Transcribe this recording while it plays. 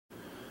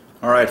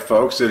All right,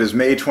 folks, it is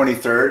May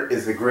 23rd.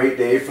 It's a great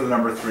day for the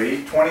number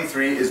 3.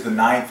 23 is the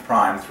 9th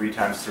prime, 3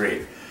 times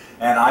 3.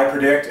 And I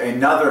predict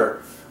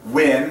another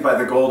win by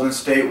the Golden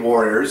State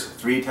Warriors,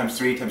 3 times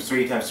 3 times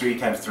 3 times 3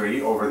 times 3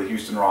 over the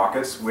Houston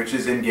Rockets, which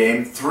is in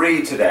game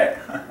 3 today.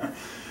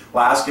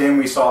 Last game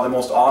we saw the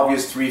most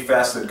obvious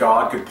 3-fest that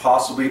God could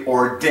possibly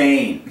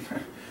ordain.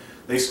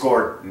 They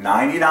scored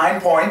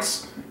 99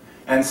 points,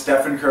 and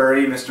Stephen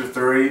Curry, Mr.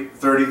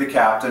 30, the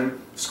captain,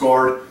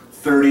 scored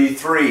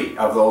 33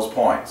 of those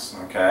points.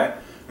 Okay?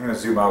 I'm going to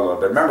zoom out a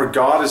little bit. Remember,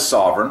 God is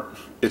sovereign.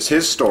 It's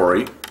His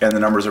story, and the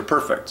numbers are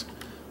perfect.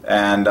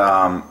 And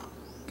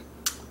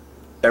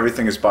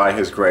everything is by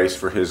His grace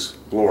for His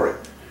glory.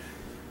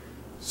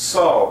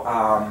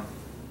 So,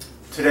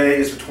 today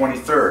is the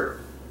 23rd.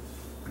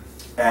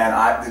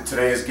 And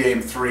today is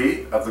game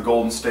 3 of the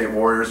Golden State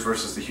Warriors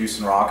versus the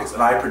Houston Rockets.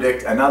 And I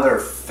predict another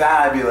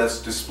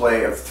fabulous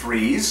display of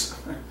threes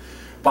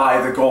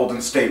by the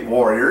Golden State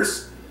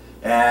Warriors.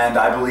 And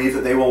I believe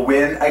that they will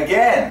win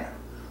again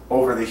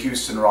over the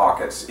Houston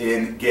Rockets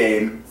in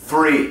game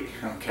 3.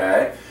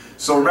 Okay?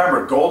 So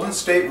remember, Golden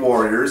State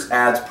Warriors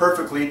adds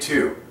perfectly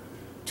to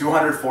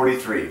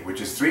 243,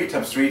 which is 3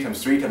 times 3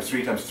 times 3 times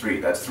 3 times 3.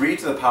 That's 3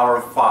 to the power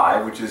of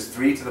 5, which is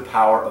 3 to the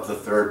power of the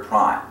 3rd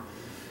prime.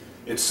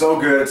 It's so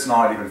good it's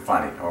not even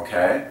funny,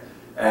 okay?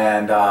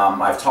 And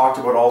I've talked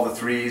about all the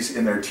threes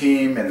in their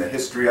team and the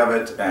history of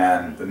it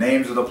and the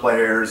names of the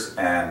players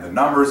and the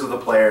numbers of the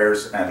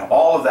players and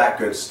all of that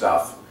good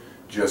stuff.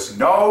 Just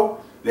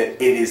know that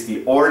it is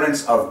the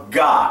ordinance of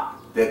God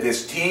that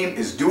this team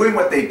is doing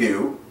what they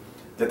do,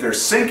 that they're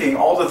sinking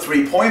all the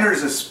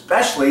three-pointers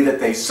especially that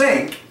they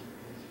sink,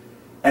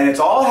 and it's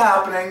all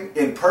happening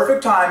in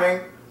perfect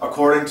timing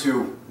according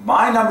to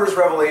my numbers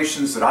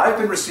revelations that I've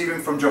been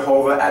receiving from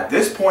Jehovah at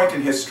this point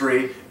in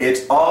history.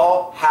 It's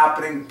all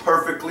happening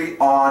perfectly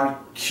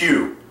on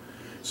cue.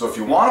 So if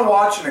you want to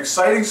watch an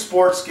exciting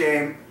sports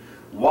game,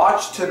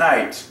 watch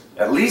tonight,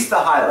 at least the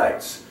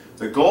highlights,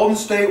 the Golden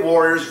State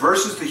Warriors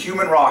versus the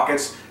Houston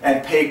Rockets,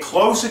 and pay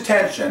close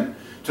attention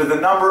to the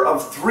number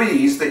of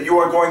threes that you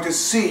are going to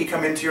see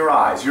come into your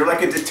eyes. You're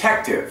like a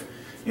detective,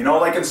 you know,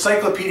 like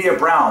Encyclopedia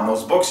Brown,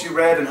 those books you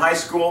read in high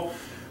school.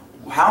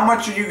 How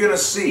much are you going to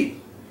see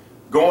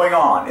going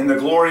on in the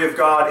glory of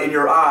God in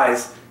your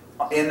eyes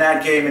in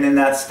that game and in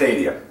that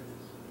stadium?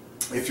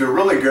 If you're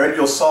really good,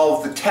 you'll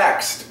solve the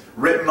text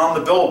written on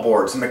the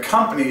billboards and the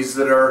companies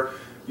that are,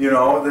 you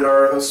know, that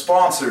are the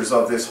sponsors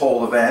of this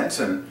whole event,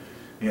 and,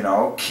 you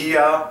know,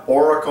 Kia,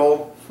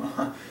 Oracle,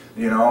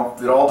 you know,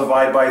 that all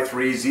divide by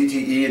 3,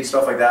 ZTE and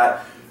stuff like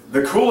that.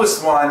 The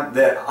coolest one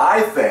that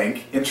I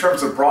think in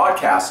terms of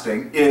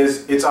broadcasting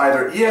is it's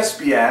either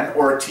ESPN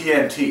or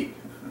TNT.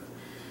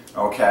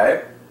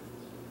 Okay?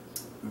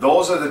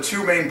 Those are the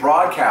two main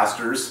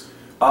broadcasters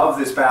of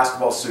this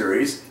basketball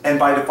series, and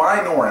by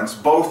Divine Ordinance,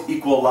 both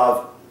equal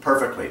love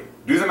perfectly.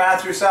 Do the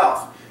math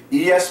yourself.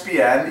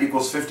 ESPN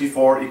equals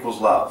 54 equals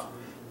love.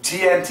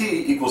 TNT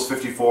equals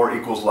 54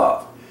 equals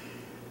love.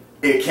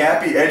 It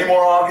can't be any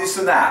more obvious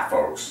than that,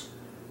 folks.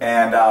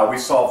 And we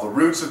solved the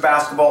roots of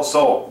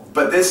basketball.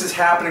 But this is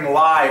happening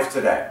live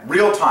today,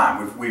 real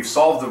time. We've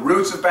solved the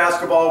roots of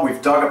basketball.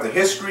 We've dug up the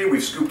history.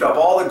 We've scooped up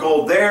all the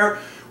gold there.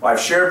 I've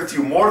shared with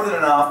you more than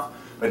enough.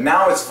 But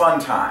now it's fun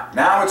time.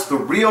 Now it's the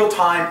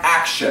real-time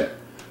action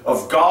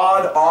of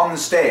God on the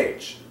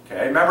stage.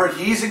 Okay? Remember,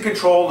 He's in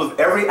control of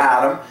every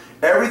atom.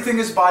 Everything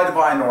is by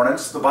Divine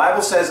Ordinance. The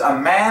Bible says a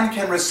man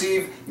can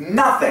receive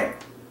nothing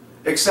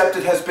except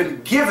it has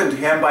been given to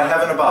him by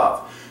heaven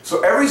above.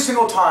 So every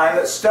single time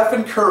that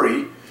Stephen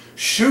Curry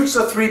shoots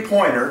a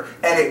three-pointer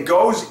and it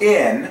goes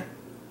in,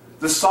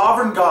 the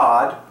sovereign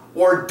God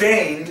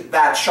ordained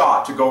that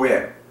shot to go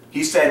in.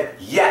 He said,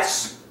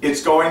 yes,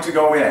 it's going to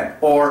go in,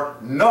 or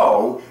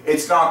no,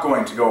 it's not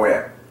going to go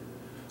in.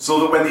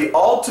 So that when the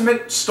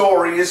ultimate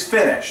story is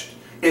finished,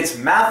 it's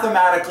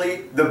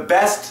mathematically the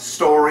best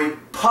story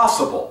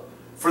possible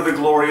for the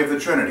glory of the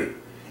Trinity.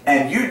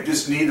 And you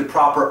just need the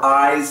proper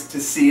eyes to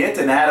see it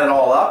and add it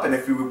all up. And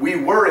if we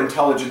were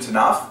intelligent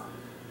enough,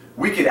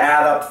 we could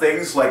add up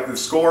things like the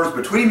scores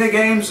between the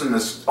games and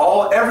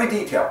every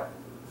detail.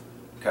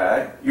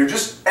 Okay? You're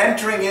just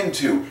entering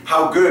into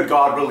how good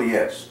God really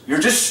is. You're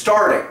just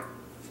starting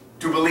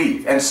to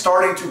believe and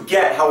starting to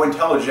get how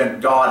intelligent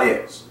God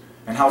is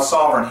and how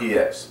sovereign He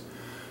is.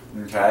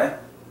 Okay?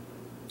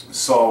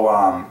 So,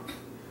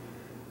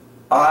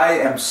 I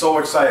am so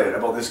excited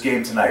about this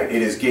game tonight.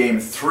 It is game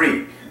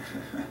 3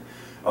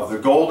 of the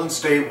Golden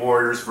State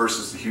Warriors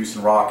versus the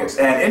Houston Rockets.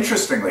 And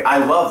interestingly,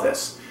 I love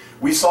this.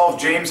 We solved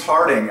James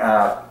Harding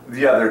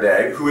the other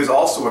day, who is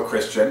also a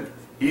Christian.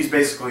 He's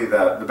basically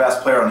the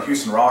best player on the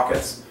Houston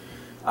Rockets.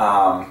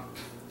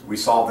 We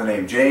solved the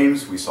name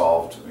James. We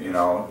solved, you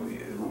know,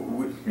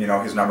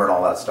 his number and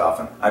all that stuff,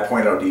 and I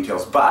pointed out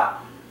details. But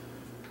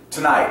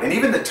tonight, and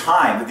even the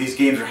time that these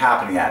games are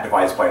happening at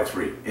divides by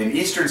 3. In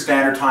Eastern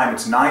Standard Time,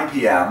 it's 9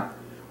 p.m.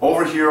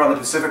 Over here on the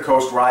Pacific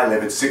Coast where I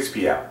live, it's 6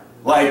 p.m.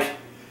 Like,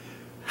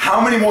 how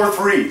many more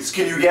threes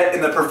can you get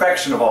in the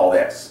perfection of all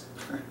this?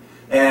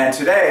 And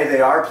today,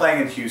 they are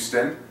playing in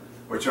Houston.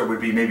 which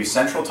would be maybe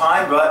Central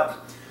Time, but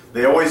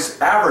they always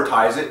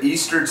advertise it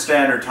Eastern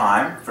Standard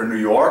Time for New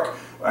York,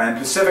 and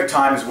Pacific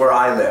Time is where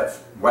I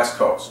live, West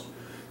Coast.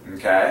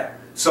 Okay?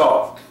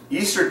 So,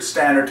 Eastern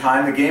Standard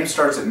Time, the game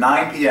starts at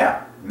 9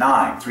 p.m.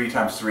 9, 3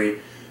 times 3.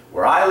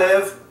 Where I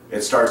live,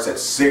 it starts at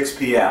 6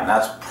 p.m.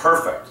 That's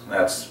perfect.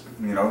 That's,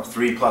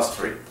 3 plus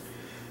 3.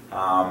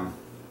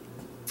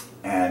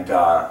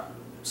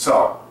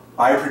 So,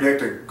 I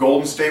predict a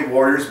Golden State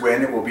Warriors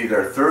win. It will be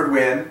their third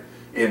win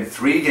in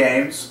 3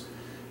 games.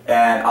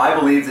 And I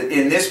believe that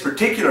in this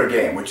particular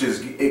game, which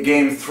is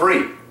game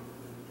 3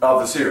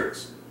 of the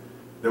series,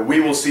 that we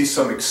will see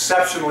some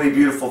exceptionally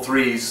beautiful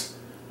threes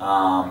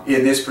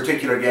in this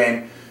particular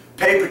game.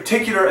 Pay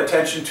particular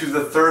attention to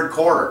the third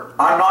quarter.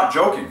 I'm not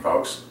joking,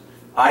 folks.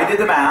 I did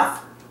the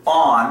math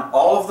on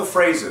all of the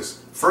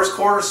phrases. First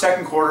quarter,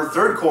 second quarter,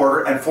 third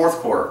quarter, and fourth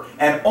quarter.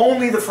 And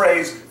only the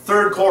phrase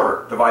third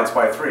quarter divides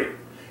by 3.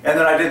 And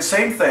then I did the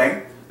same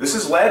thing. This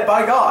is led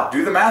by God.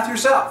 Do the math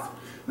yourself.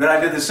 Then I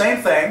did the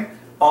same thing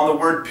on the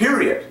word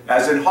period,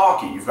 as in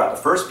hockey. You've got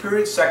the first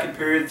period, second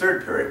period,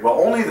 third period. Well,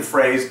 only the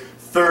phrase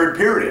third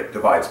period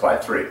divides by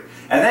 3.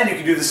 And then you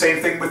can do the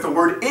same thing with the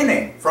word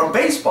inning from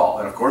baseball.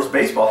 And of course,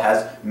 baseball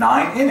has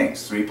 9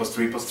 innings, 3 plus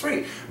 3 plus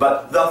 3.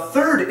 But the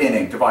third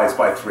inning divides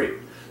by 3.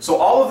 So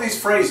all of these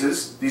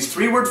phrases, these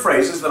 3-word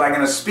phrases that I'm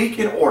going to speak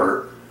in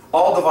order,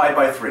 all divide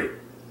by 3.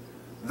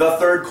 The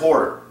third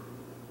quarter,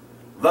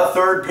 the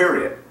third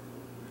period,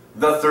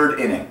 the third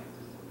inning.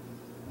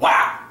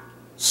 Wow!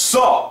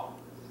 So,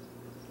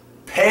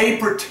 pay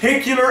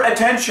particular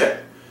attention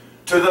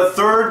to the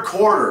third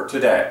quarter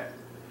today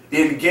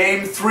in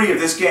game 3 of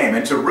this game.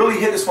 And to really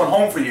hit this one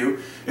home for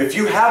you, if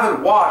you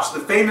haven't watched the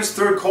famous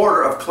third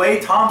quarter of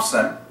Klay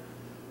Thompson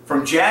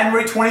from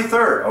January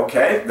 23rd,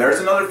 okay, there's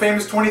another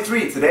famous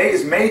 23. Today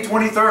is May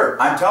 23rd.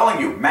 I'm telling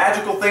you,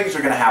 magical things are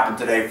going to happen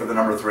today for the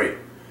number 3.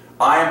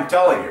 I am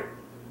telling you.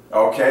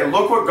 Okay,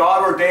 look what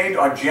God ordained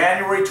on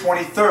January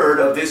 23rd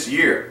of this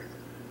year.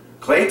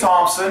 Klay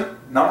Thompson,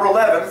 number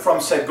 11 from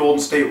said Golden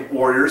State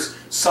Warriors,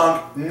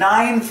 sunk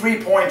 9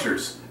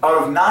 3-pointers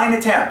out of 9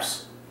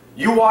 attempts.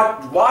 You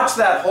watch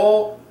that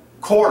whole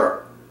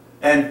quarter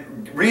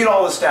and read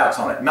all the stats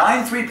on it.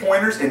 9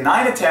 3-pointers in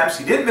 9 attempts.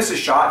 He didn't miss a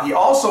shot. He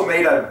also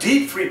made a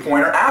deep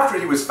 3-pointer after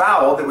he was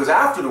fouled. It was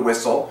after the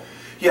whistle.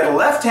 He had a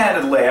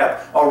left-handed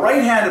layup, a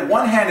right-handed,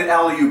 one-handed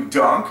alley-oop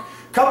dunk,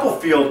 couple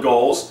field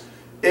goals.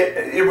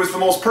 It was the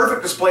most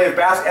perfect display of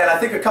basketball, and I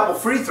think a couple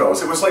free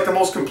throws. It was like the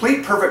most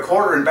complete perfect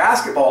quarter in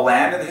basketball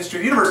land in the history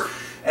of the universe.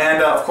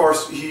 And of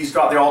course, he's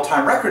got the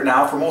all-time record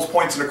now for most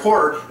points in a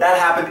quarter. That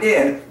happened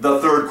in the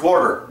third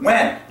quarter.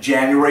 When?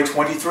 January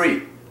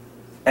 23.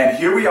 And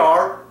here we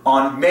are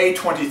on May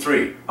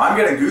 23. I'm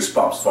getting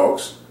goosebumps,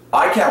 folks.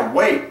 I can't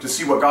wait to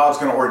see what God's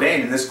going to ordain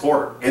in this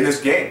quarter, in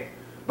this game.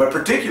 But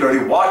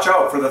particularly, watch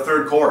out for the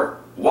third quarter.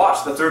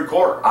 Watch the third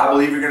quarter. I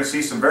believe you're going to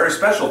see some very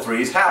special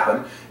threes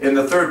happen in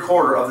the third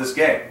quarter of this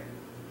game.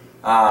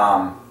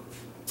 I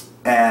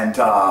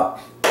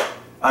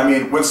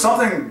mean, when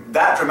something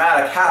that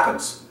dramatic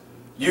happens,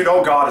 you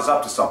know God is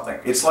up to something.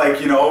 It's like,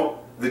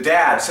 the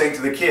dad saying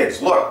to the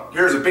kids, look,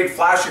 here's a big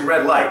flashing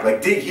red light.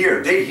 Like, dig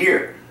here, dig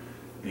here.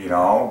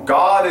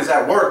 God is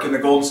at work in the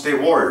Golden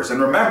State Warriors.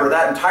 And remember,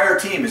 that entire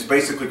team is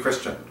basically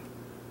Christian.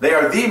 They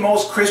are the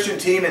most Christian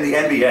team in the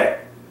NBA.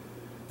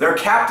 Their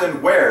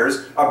captain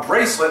wears a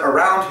bracelet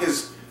around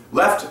his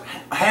left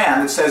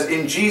hand that says,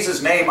 "In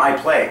Jesus' name I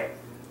play,"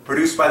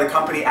 produced by the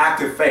company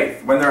Active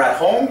Faith. When they're at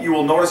home, you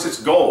will notice it's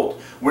gold.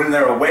 When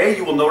they're away,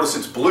 you will notice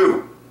it's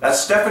blue.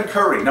 That's Stephen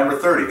Curry, number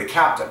 30, the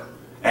captain.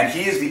 And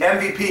he is the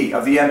MVP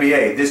of the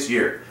NBA this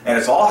year. And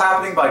it's all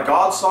happening by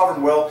God's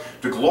sovereign will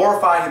to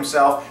glorify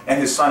Himself and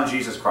His Son,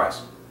 Jesus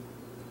Christ.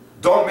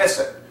 Don't miss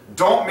it.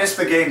 Don't miss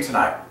the game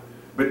tonight.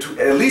 But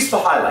at least the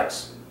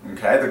highlights.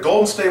 Okay? The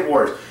Golden State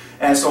Warriors.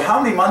 And so how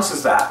many months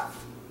is that?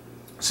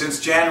 Since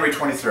January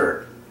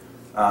 23rd.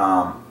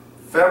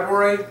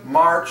 February,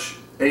 March,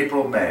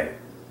 April, May.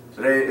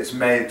 Today it's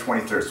May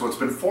 23rd. So it's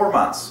been 4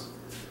 months.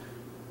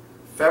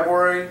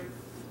 February,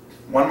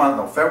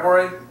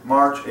 February,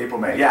 March, April,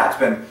 May. Yeah, it's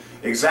been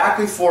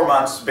exactly 4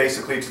 months,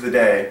 basically to the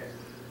day,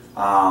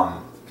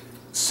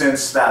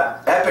 since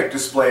that epic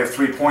display of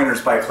 3-pointers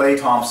by Klay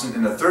Thompson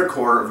in the third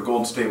quarter of the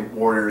Golden State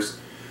Warriors.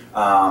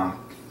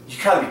 You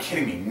gotta be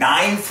kidding me.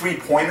 9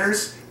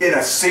 3-pointers in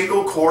a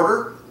single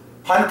quarter?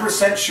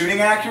 100%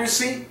 shooting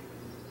accuracy?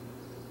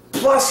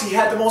 Plus, he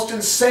had the most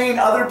insane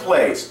other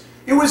plays.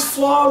 It was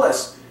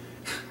flawless.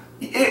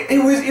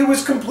 It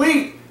was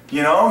complete. He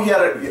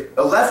had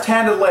a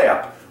left-handed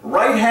layup,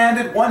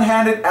 right-handed,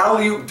 one-handed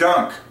alley-oop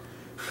dunk,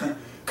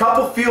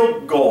 couple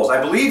field goals. I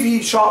believe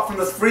he shot from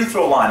the free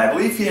throw line. I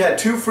believe he had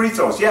 2 free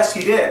throws. Yes,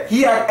 he did.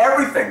 He had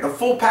everything, the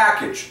full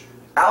package.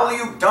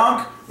 Alley-oop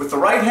dunk with the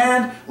right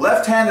hand,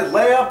 left-handed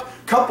layup,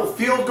 couple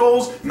field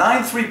goals,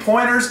 9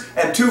 3-pointers,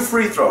 and 2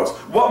 free throws.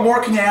 What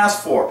more can you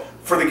ask for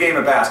the game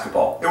of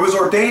basketball? It was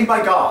ordained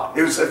by God.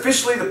 It was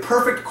officially the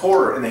perfect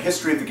quarter in the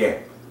history of the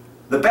game.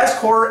 The best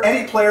quarter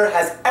any player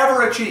has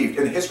ever achieved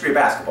in the history of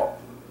basketball.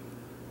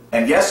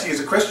 And yes, he is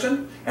a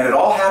Christian, and it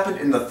all happened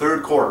in the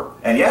third quarter.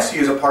 And yes, he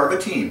is a part of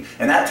a team,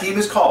 and that team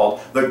is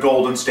called the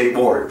Golden State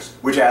Warriors,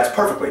 which adds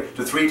perfectly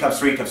to 3 times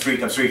 3 times 3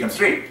 times 3 times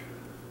 3.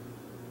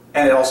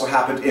 And it also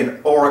happened in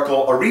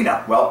Oracle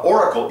Arena. Well,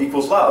 Oracle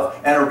equals love,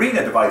 and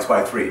Arena divides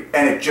by 3,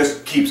 and it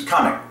just keeps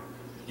coming.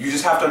 You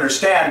just have to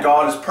understand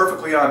God is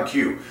perfectly on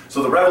cue.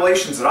 So the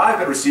revelations that I've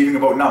been receiving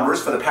about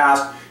numbers for the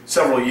past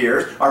several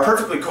years are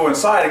perfectly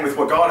coinciding with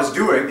what God is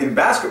doing in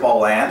basketball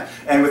land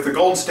and with the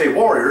Golden State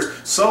Warriors,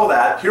 so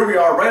that here we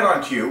are right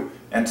on cue.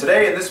 And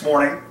today and this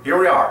morning, here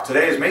we are.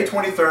 Today is May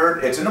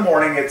 23rd. It's in the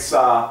morning. It's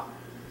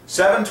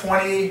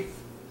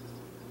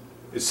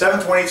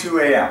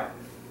 7:22 a.m.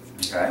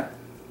 Okay?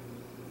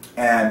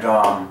 And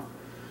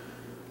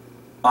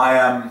I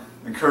am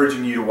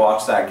encouraging you to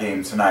watch that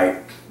game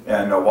tonight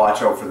and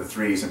watch out for the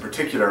threes. In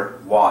particular,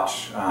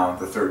 watch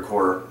the third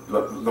quarter.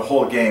 The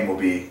whole game will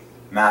be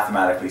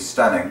mathematically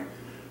stunning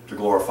to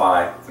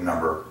glorify the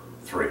number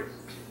 3.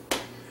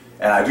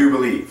 And I do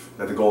believe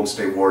that the Golden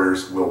State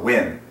Warriors will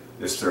win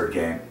this third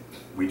game.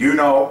 We do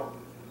know,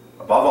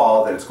 above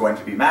all, that it's going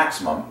to be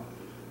maximum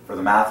for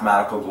the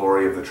mathematical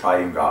glory of the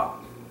Triune God.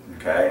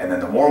 Okay? And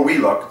then the more we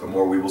look, the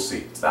more we will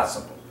see. It's that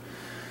simple.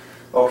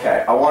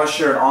 Okay, I want to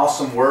share an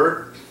awesome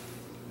word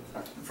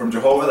from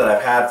Jehovah that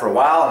I've had for a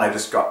while, and I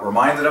just got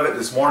reminded of it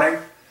this morning.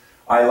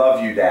 I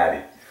love you,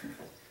 Daddy.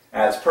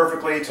 Adds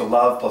perfectly to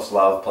love plus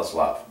love plus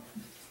love.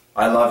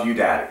 I love you,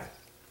 Daddy.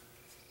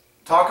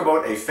 Talk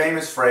about a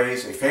famous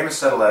phrase, a famous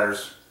set of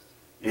letters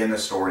in the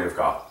story of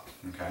God.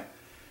 Okay?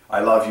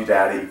 I love you,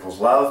 Daddy equals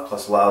love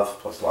plus love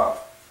plus love.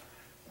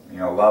 You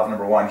know, love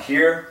number 1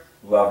 here,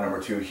 love number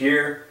 2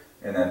 here,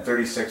 and then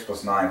 36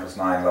 plus 9 plus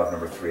 9, love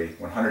number 3.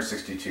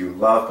 162,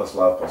 love plus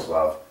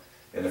love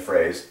in the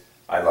phrase,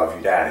 I love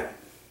you, Daddy.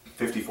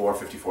 54,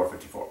 54,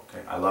 54.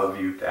 Okay? I love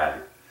you,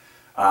 Daddy.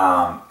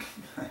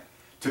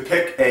 To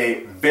pick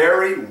a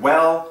very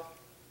well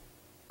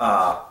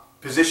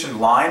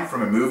positioned line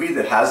from a movie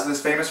that has this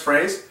famous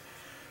phrase,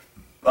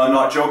 I'm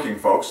not joking,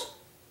 folks.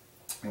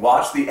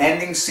 Watch the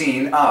ending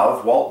scene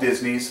of Walt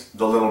Disney's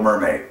The Little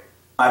Mermaid.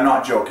 I'm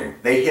not joking.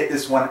 They hit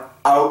this one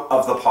out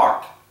of the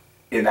park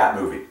in that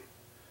movie.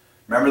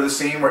 Remember the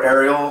scene where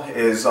Ariel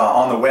is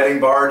on the wedding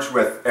barge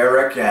with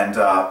Eric, and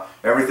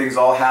everything's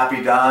all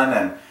happy done,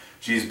 and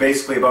she's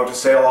basically about to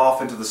sail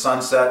off into the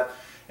sunset,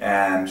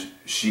 and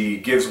she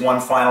gives one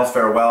final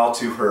farewell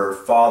to her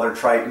father,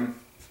 Triton.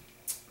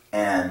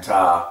 And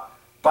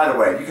by the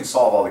way, you can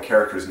solve all the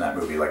characters in that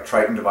movie. Like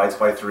Triton divides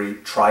by 3,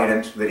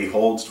 Trident that he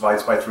holds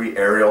divides by 3,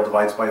 Ariel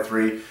divides by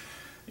 3.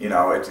 You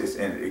know,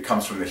 it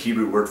comes from the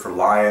Hebrew word for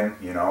lion.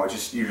 You know,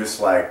 you're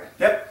just like,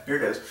 yep, here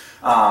it is.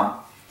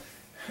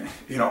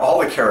 You know, all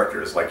the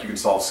characters, like you can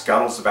solve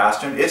Scuttle,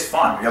 Sebastian. It's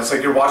fun. You know, it's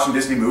like you're watching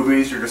Disney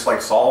movies. You're just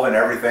like solving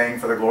everything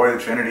for the glory of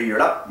the Trinity. You're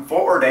up,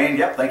 ordained.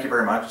 Yep, thank you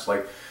very much. It's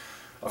like,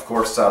 of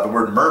course, the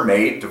word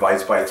mermaid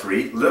divides by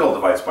 3. Little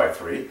divides by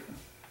 3.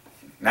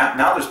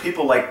 Now there's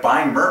people like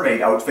buying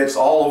mermaid outfits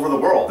all over the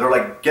world. They're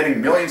like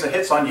getting millions of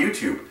hits on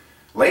YouTube.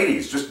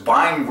 Ladies just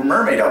buying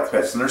mermaid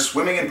outfits, and they're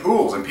swimming in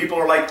pools, and people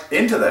are like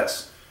into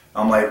this.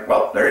 I'm like,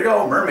 well, there you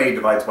go. Mermaid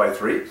divides by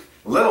 3.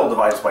 Little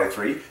divides by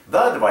 3.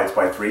 The divides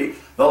by 3.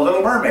 The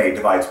Little Mermaid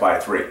divides by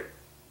 3.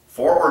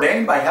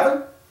 Foreordained by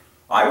heaven?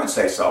 I would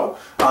say so.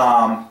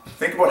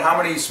 Think about how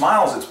many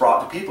smiles it's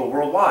brought to people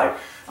worldwide.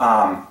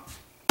 Of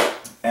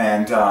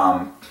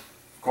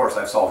course,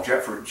 I've solved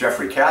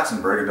Jeffrey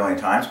Katzenberg a million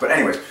times. But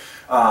anyways,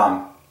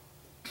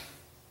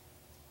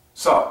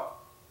 so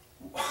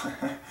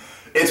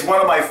it's one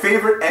of my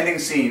favorite ending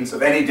scenes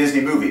of any Disney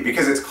movie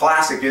because it's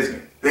classic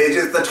Disney.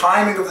 The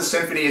timing of the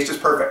symphony is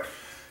just perfect.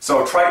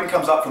 So Triton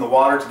comes up from the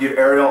water to give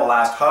Ariel a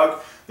last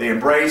hug. They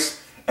embrace,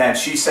 and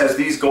she says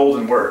these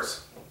golden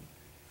words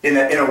in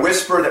a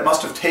whisper that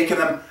must have taken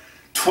them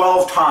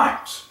 12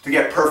 times to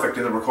get perfect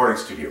in the recording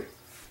studio.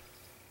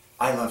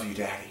 I love you,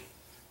 Daddy.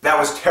 That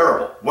was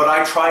terrible. What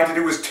I tried to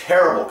do was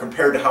terrible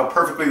compared to how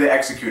perfectly they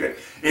executed.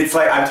 It's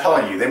like, I'm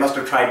telling you, they must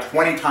have tried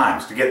 20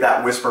 times to get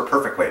that whisper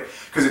perfectly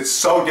because it's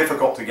so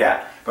difficult to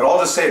get. But I'll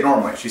just say it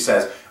normally. She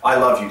says, I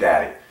love you,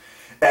 Daddy.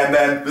 And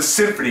then the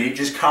symphony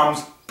just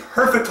comes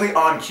perfectly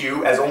on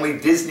cue, as only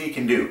Disney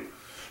can do.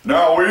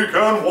 Now we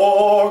can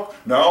walk,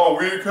 now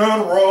we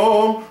can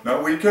run,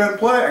 now we can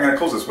play. I'm going to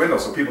close this window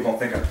so people don't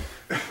think I'm...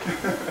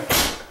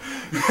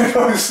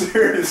 No,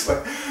 seriously.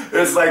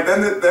 It's like,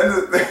 then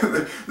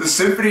the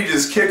symphony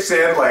just kicks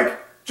in, like,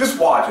 just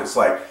watch. It's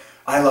like,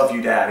 I love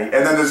you, Daddy.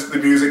 And then the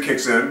music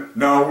kicks in.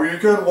 Now we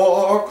can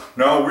walk,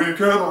 now we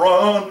can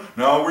run,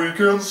 now we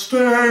can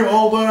stay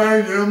all day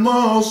in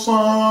the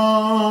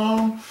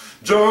sun.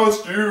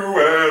 Just you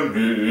and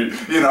me.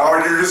 You know,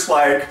 and you're just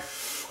like,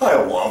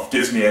 I love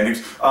Disney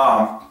endings.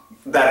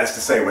 That is to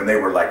say, when they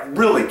were like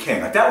really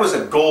king. Like, that was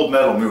a gold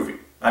medal movie.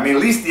 I mean,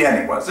 at least the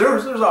ending was.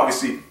 There's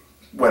obviously,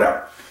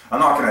 whatever. I'm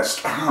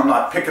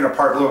not picking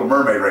apart Little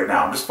Mermaid right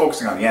now. I'm just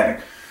focusing on the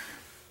ending.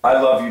 I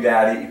love you,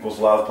 Daddy equals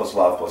love plus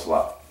love plus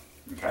love.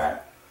 Okay?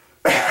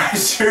 I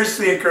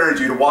seriously encourage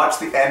you to watch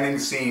the ending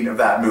scene of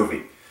that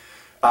movie.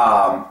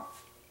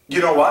 You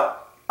know what?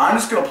 I'm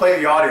just going to play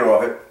the audio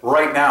of it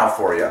right now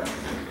for you.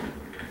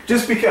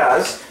 Just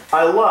because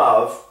I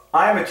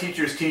am a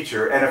teacher's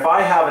teacher, and if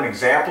I have an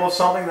example of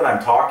something that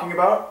I'm talking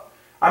about,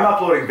 I'm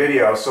uploading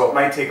video, so it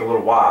might take a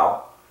little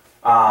while.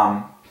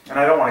 And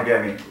I don't want to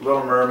get any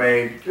Little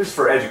Mermaid, just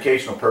for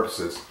educational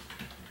purposes.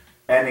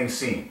 Ending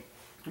scene.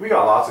 We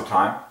got lots of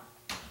time.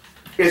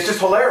 It's just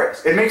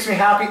hilarious. It makes me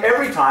happy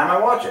every time I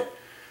watch it.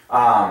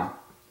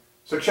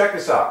 So check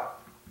this out.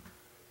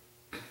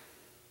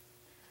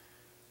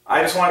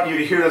 I just want you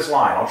to hear this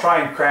line. I'll try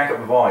and crank up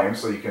the volume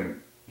so you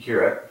can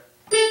hear it.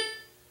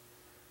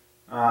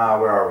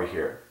 Where are we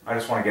here? I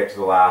just want to get to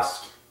the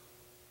last.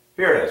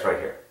 Here it is, right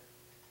here.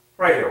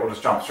 Right here. We'll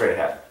just jump straight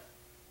ahead.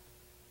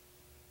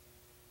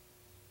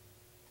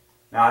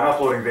 Now I'm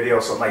uploading video,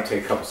 so it might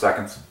take a couple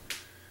seconds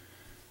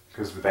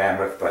because of the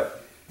bandwidth,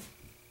 but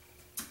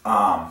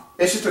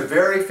it's just a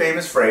very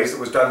famous phrase that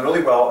was done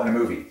really well in a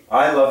movie.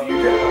 I love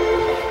you,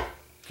 Daddy.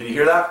 Can you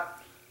hear that?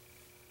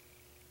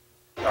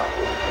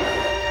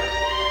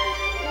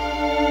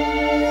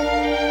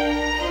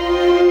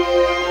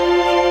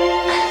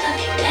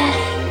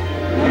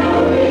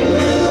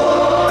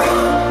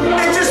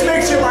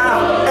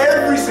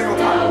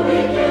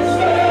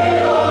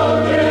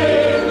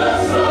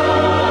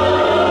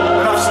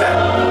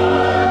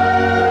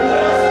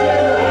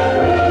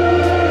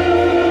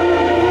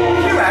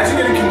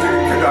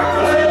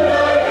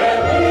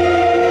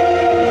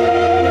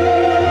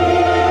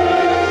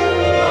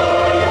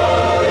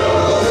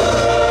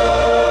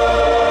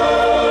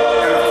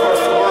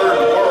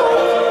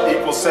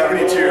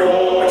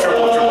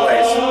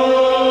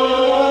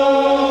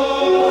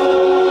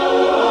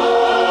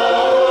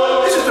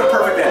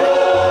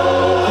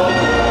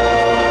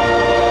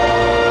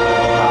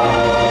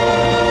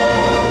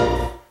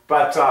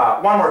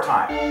 One more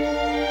time.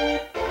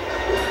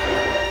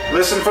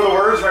 Listen for the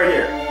words right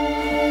here.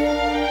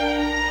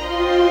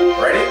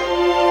 Ready?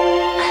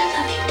 I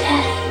love you,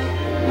 Daddy.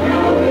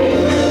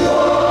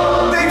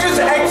 They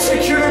just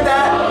executed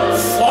that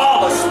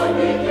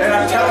flawlessly. And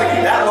I'm telling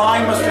you, that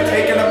line must have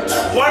taken them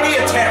 20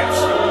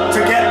 attempts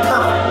to get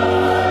perfect.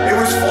 It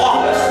was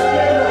flawless.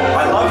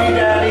 I love you,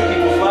 Daddy,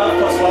 equals love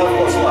plus love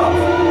plus love.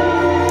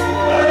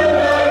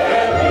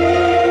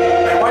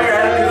 And while you're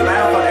at it, do the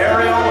math on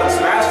Ariel and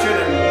Sebastian,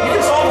 and you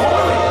can solve the whole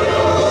thing.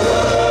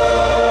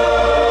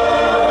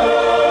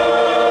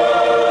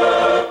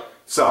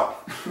 So,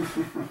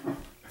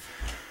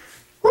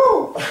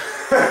 woo!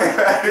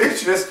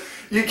 It's just,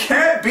 you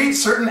can't beat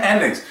certain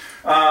endings.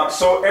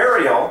 So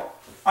Ariel,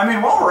 I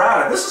mean, while we're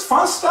at it, this is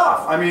fun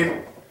stuff. I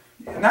mean,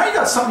 now you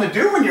got something to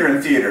do when you're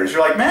in theaters.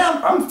 You're like,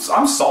 man,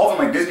 I'm solving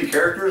like Disney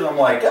characters. I'm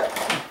like, yeah,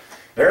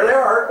 there they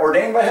are,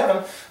 ordained by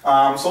heaven.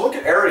 So look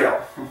at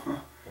Ariel.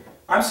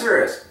 I'm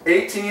serious.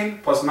 18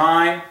 plus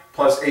 9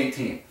 plus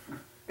 18.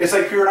 It's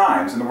like pure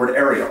nines in the word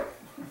Ariel.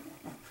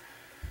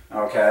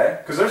 Okay?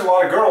 Because there's a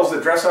lot of girls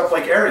that dress up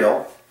like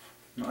Ariel,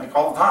 like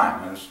all the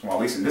time. Well, at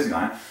least in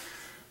Disneyland.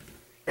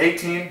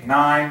 18,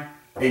 9,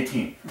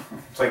 18.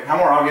 It's like, how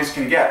more obvious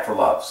can you get for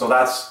love? So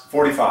that's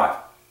 45.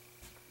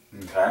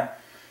 Okay?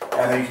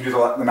 And then you can do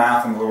the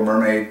math in the Little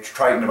Mermaid.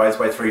 Triton divides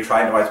by 3,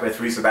 Triton divides by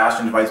 3,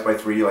 Sebastian divides by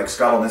 3, like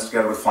Scuttle this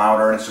together with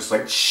Flounder, and it's just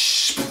like,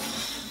 shh.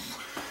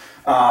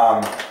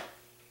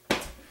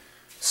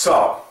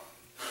 So,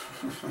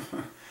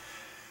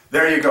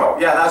 there you go.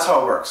 Yeah, that's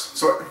how it works.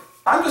 So,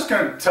 I'm just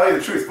going to tell you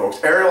the truth,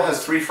 folks. Ariel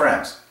has 3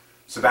 friends.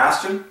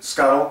 Sebastian,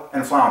 Scuttle,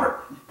 and Flounder.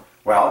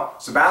 Well,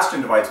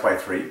 Sebastian divides by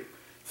 3.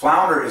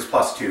 Flounder is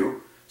plus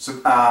 2.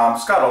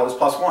 Scuttle is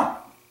plus 1.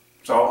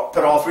 So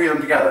put all 3 of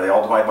them together. They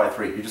all divide by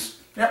 3. You just,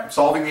 yeah,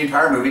 solving the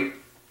entire movie.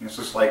 It's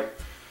just like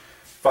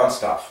fun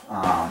stuff.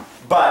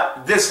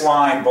 But this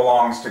line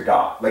belongs to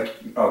God. Like,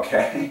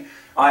 okay,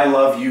 I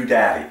love you,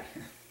 Daddy.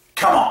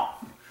 Come on.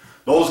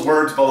 Those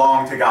words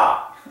belong to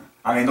God.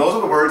 I mean, those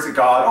are the words that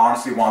God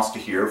honestly wants to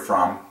hear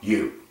from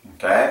you.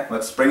 Okay?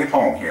 Let's bring it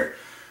home here.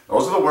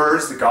 Those are the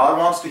words that God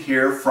wants to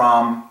hear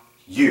from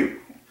you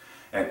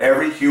and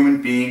every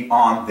human being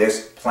on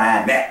this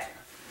planet.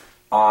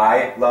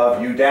 I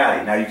love you,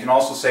 Daddy. Now you can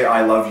also say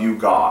I love you,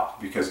 God,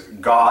 because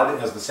God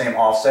has the same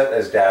offset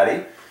as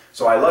Daddy.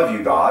 So I love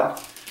you,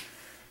 God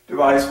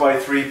divides by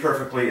 3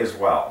 perfectly as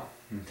well.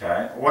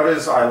 Okay? What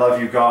does I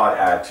love you, God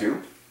add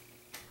to?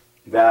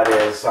 That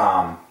is,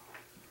 don't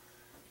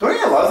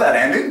you love that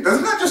ending?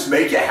 Doesn't that just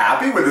make you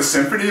happy when the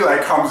symphony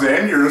like comes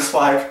in? You're just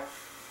like,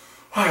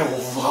 I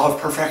love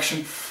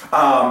perfection.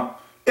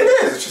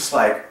 It is. It's just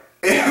like,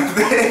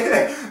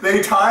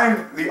 they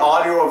timed the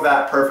audio of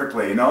that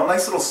perfectly. You know,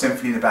 nice little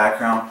symphony in the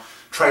background.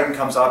 Triton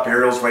comes up,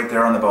 Ariel's right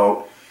there on the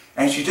boat,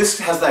 and she just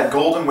has that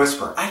golden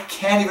whisper. I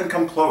can't even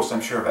come close,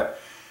 I'm sure of it.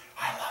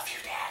 I love you,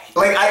 Daddy.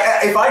 Like,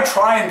 if I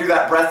try and do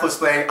that breathless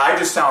thing, I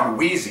just sound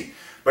wheezy.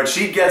 But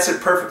she gets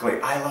it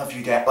perfectly. I love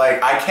you, Dad.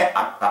 Like, I can't,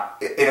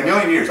 in a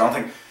million years, I don't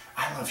think,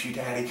 I love you,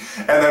 Daddy.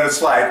 And then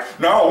it's like,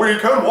 now we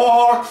can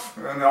walk.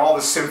 And all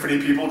the symphony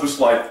people just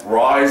like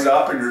rise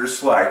up and you're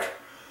just like,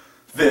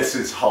 this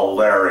is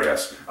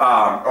hilarious.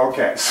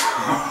 Okay, so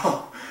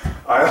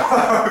I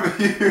love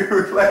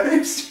you.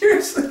 Like,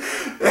 seriously.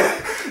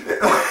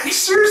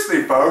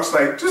 seriously, folks,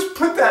 like, just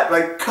put that,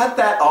 like, cut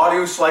that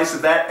audio slice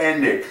of that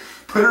ending.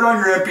 Put it on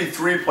your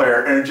MP3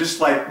 player and just,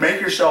 like,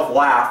 make yourself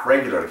laugh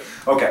regularly.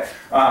 Okay.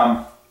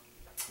 I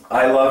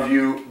love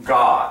you,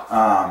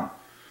 God.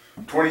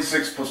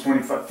 26 plus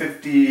 25,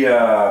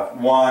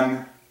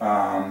 51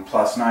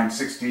 plus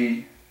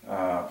 960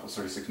 plus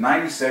 36,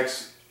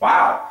 96.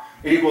 Wow.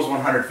 It equals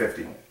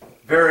 150.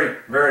 Very,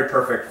 very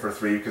perfect for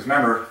 3, because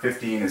remember,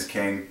 15 is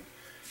king,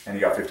 and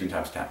you got 15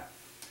 times 10.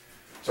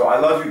 So I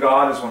love you,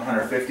 God is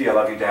 150. I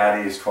love you,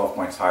 Daddy is 12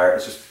 points higher.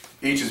 It's just,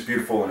 each is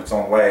beautiful in its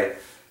own way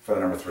for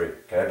the number 3.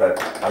 Okay,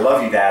 but I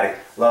love you, Daddy.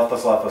 Love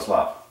plus love plus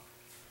love.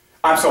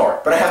 I'm sorry,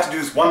 but I have to do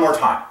this one more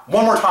time.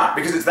 One more time,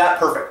 because it's that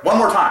perfect. One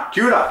more time.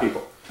 Cue it up,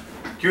 people.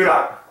 Cue it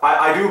up.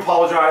 I do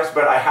apologize,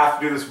 but I have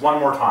to do this one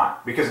more time,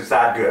 because it's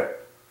that good.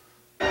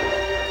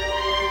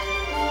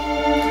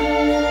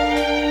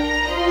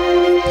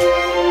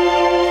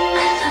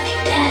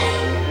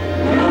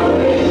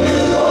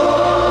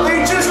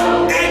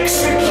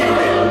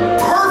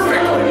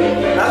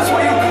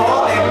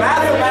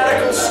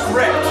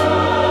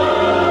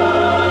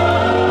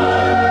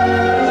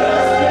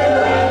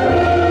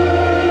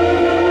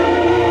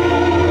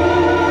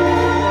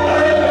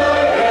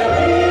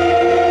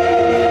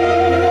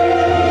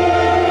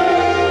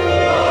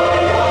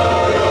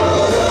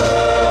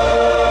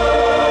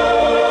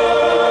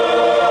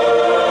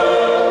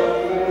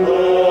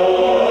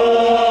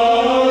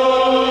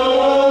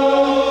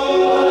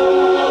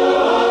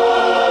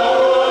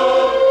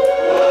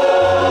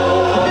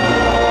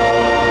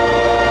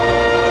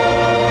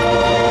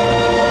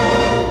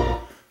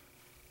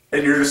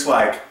 And you're just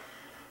like,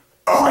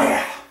 oh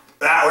yeah,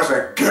 that was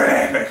a good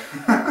ending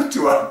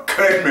to a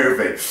good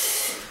movie.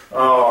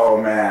 Oh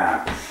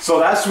man. So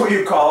that's what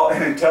you call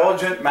an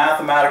intelligent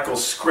mathematical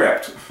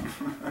script.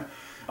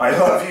 I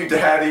love you,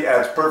 Daddy,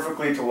 adds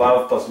perfectly to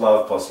love plus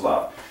love plus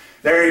love.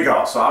 There you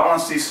go. So I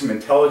want to see some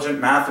intelligent,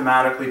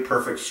 mathematically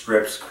perfect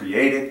scripts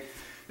created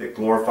that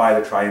glorify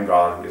the Triune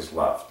God who is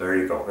love. There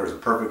you go. There's a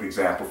perfect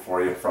example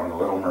for you from The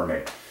Little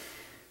Mermaid.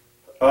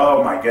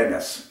 Oh my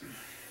goodness.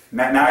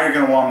 Now you're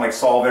going to want to, like,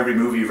 solve every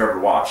movie you've ever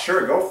watched.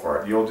 Sure, go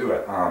for it. You'll do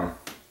it.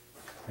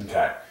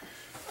 Okay.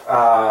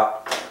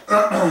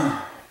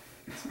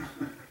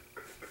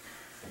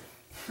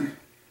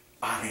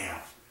 Ariel.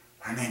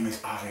 Her name is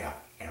Ariel.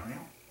 Ariel?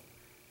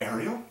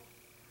 Ariel?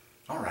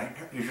 All right.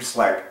 You're just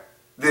like,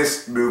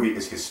 this movie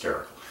is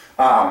hysterical.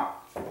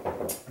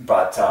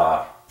 But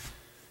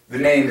the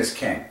name is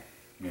king,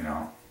 you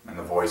know, and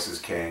the voice is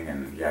king,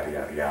 and yada,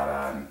 yada,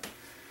 yada. And,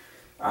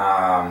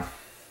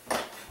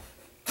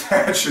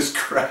 that just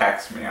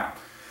cracks me up.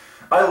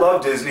 I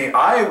love Disney.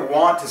 I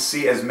want to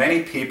see as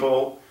many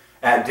people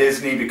at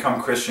Disney become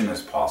Christian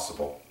as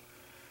possible.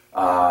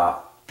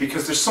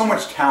 Because there's so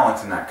much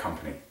talent in that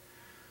company.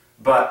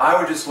 But I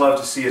would just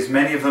love to see as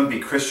many of them be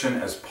Christian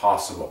as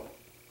possible.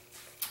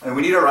 And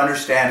we need our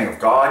understanding of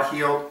God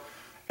healed.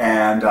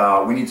 And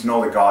we need to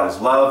know that God is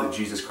love, that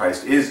Jesus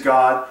Christ is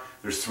God.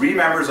 There's 3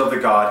 members of the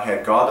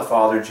Godhead, God the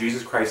Father,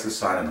 Jesus Christ the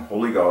Son, and the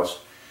Holy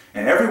Ghost.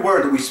 And every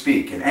word that we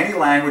speak in any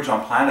language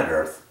on planet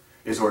Earth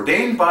is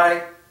ordained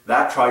by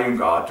that Triune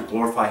God to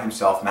glorify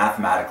Himself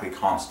mathematically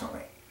constantly.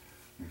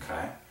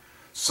 Okay?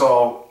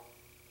 So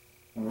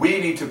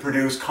we need to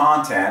produce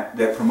content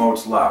that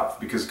promotes love,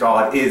 because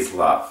God is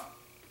love.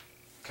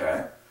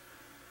 Okay?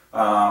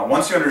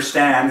 Once you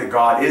understand that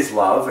God is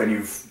love, and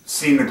you've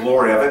seen the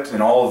glory of it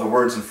in all of the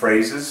words and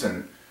phrases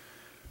and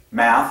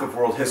math of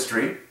world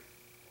history,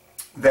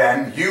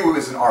 then you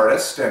as an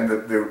artist and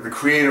the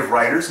creative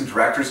writers and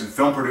directors and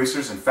film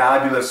producers and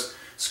fabulous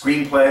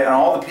screenplay and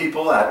all the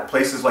people at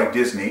places like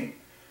Disney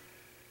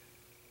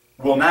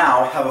will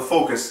now have a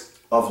focus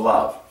of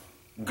love.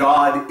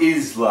 God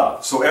is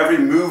love. So every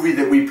movie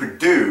that we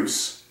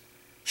produce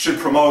should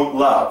promote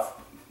love.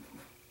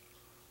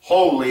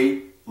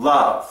 Holy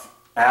love,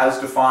 as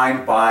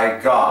defined by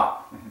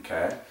God,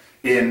 okay,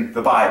 in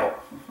the Bible.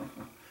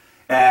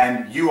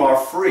 And you are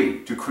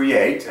free to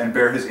create and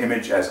bear His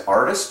image as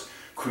artist,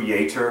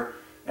 creator,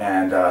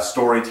 and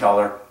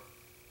storyteller.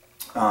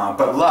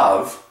 But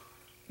love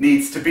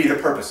needs to be the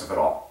purpose of it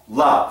all.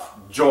 Love,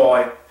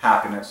 joy,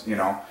 happiness, you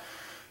know.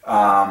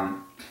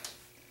 I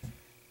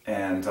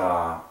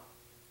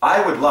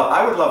would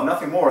love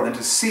nothing more than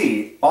to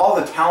see all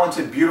the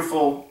talented,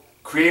 beautiful,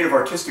 creative,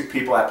 artistic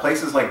people at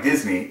places like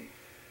Disney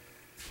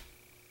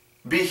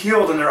be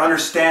healed in their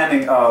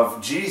understanding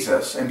of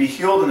Jesus, and be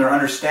healed in their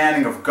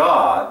understanding of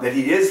God, that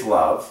He is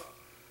love,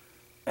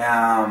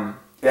 and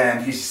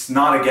He's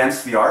not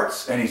against the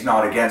arts, and He's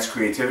not against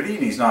creativity,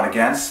 and He's not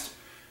against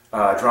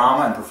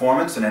drama and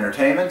performance and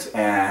entertainment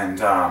and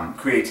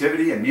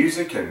creativity and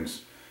music and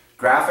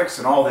graphics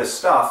and all this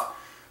stuff.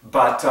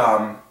 But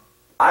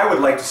I would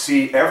like to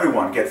see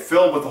everyone get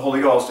filled with the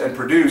Holy Ghost and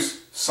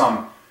produce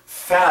some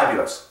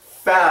fabulous,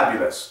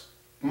 fabulous,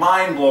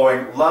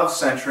 mind-blowing,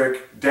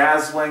 love-centric,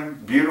 dazzling,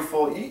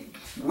 beautiful.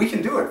 We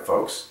can do it,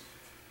 folks.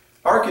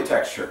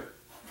 Architecture,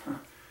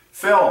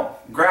 film,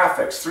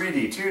 graphics,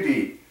 3D,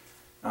 2D,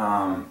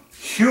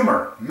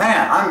 humor.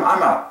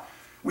 Man,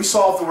 we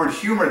solved the word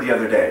humor the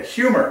other day.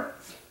 Humor.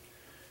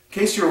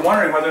 case you're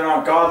wondering whether or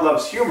not God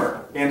loves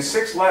humor, in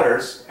 6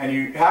 letters, and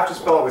you have to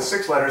spell it with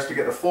 6 letters to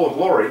get the full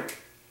glory,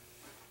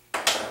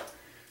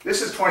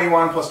 this is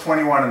 21 plus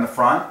 21 in the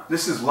front,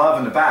 this is love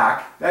in the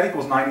back, that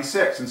equals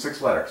 96 in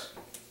 6 letters.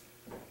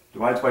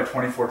 Divides by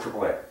 24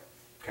 AAA.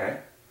 Okay?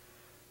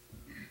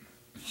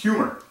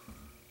 Humor.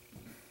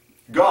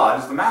 God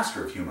is the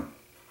master of humor.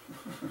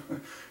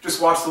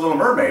 Just watch The Little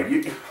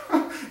Mermaid.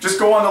 Just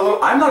go on the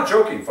little... I'm not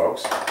joking,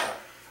 folks.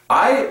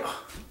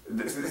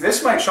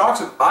 This might shock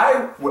you.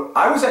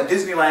 I was at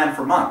Disneyland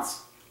for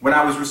months when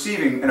I was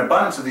receiving an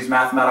abundance of these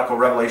mathematical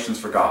revelations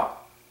for God.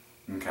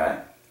 Okay?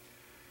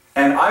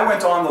 And I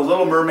went on the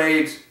Little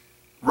Mermaid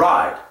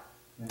ride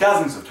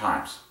dozens of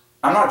times.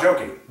 I'm not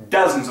joking.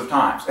 Dozens of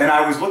times. And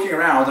I was looking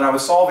around and I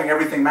was solving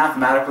everything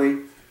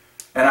mathematically,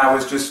 and I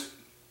was just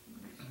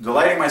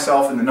delighting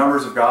myself in the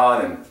numbers of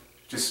God and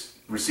just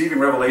receiving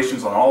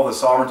revelations on all the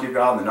sovereignty of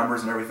God and the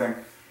numbers and everything.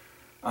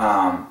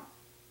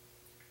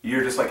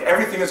 You're just like,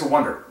 everything is a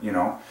wonder, you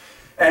know.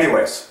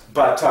 Anyways,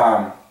 but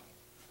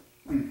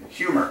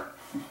humor.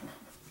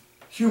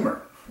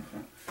 Humor.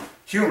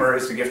 Humor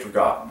is the gift of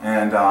God.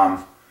 And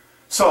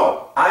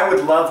so, I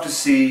would love to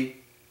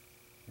see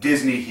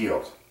Disney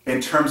healed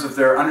in terms of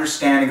their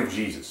understanding of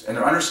Jesus and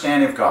their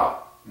understanding of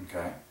God.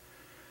 Okay?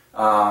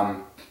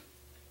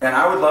 And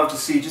I would love to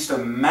see just a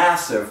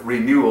massive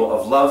renewal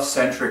of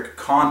love-centric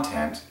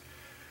content,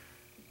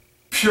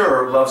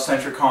 pure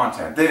love-centric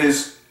content that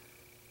is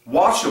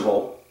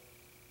watchable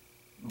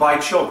by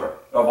children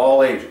of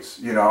all ages,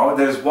 you know,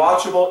 that is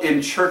watchable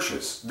in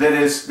churches, that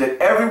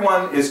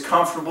everyone is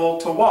comfortable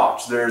to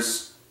watch.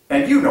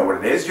 And you know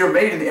what it is, you're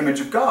made in the image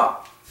of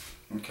God.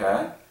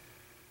 Okay?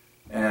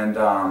 And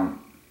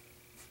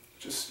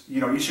just,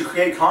 you know, you should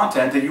create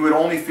content that you would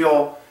only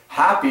feel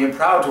happy and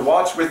proud to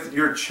watch with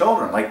your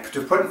children, like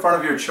to put in front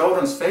of your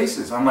children's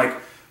faces. I'm like,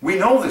 we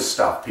know this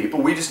stuff,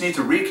 people. We just need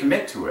to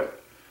recommit to it.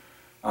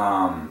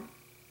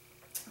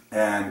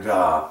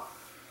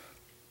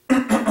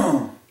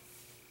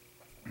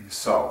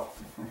 So,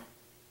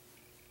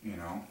 you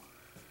know,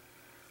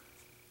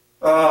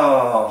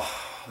 oh,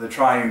 the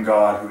Triune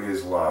God who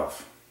is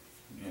love,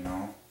 you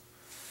know.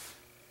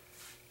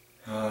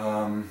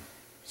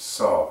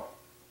 So,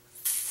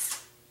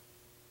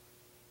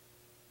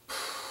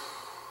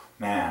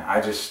 man,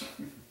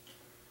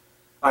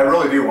 I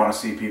really do want to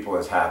see people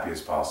as happy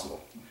as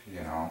possible,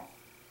 you know.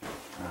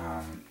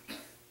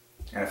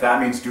 And if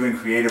that means doing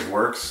creative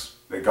works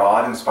that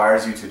God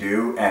inspires you to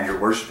do and you're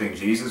worshiping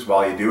Jesus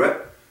while you do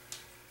it,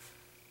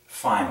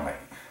 finally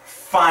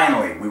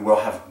we will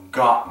have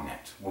gotten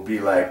it. We'll be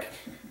like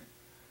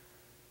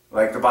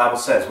the Bible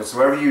says,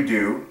 whatsoever you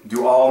do,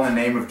 do all in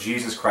the name of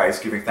Jesus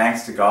Christ, giving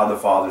thanks to God the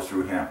Father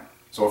through Him.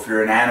 So if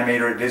you're an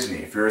animator at Disney,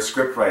 if you're a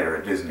scriptwriter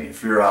at Disney,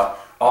 if you're an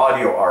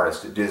audio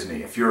artist at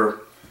Disney, if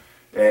you're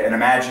an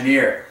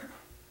Imagineer,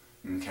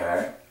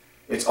 okay?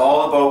 It's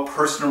all about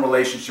personal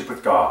relationship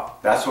with God.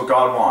 That's what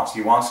God wants.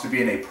 He wants to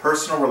be in a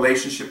personal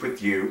relationship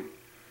with you,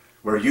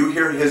 where you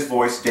hear His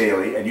voice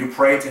daily, and you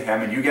pray to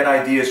Him, and you get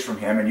ideas from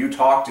Him, and you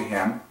talk to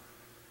Him,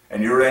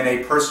 and you're in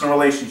a personal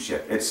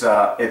relationship. It's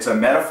a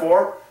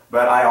metaphor,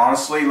 but I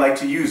honestly like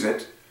to use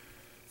it.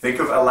 Think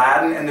of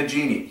Aladdin and the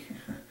genie.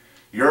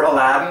 You're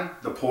Aladdin,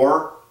 the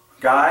poor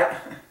guy,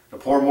 the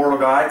poor mortal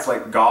guy. It's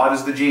like God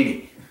is the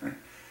genie.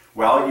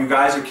 Well, you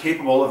guys are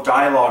capable of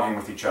dialoguing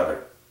with each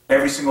other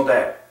every single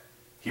day.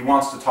 He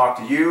wants to talk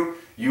to you,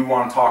 you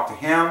want to talk to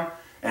him,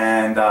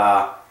 and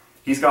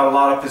he's got a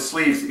lot up his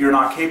sleeves that you're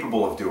not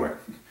capable of doing.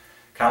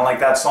 Kind of like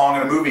that song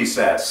in the movie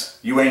says,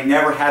 you ain't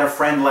never had a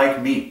friend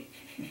like me.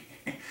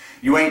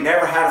 You ain't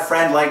never had a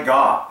friend like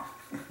God.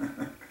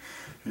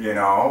 You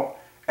know?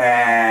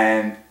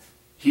 And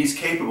He's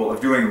capable of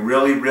doing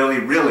really, really,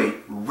 really,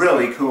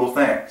 really cool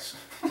things.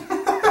 You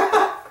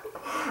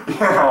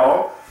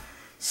know?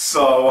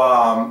 So,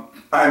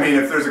 I mean,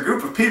 if there's a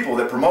group of people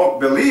that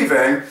promote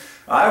believing,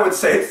 I would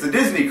say it's the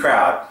Disney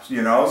crowd,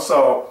 you know?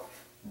 So,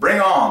 bring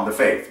on the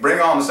faith. Bring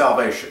on the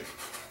salvation.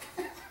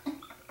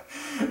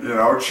 You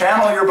know,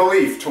 channel your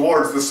belief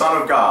towards the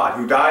Son of God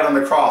who died on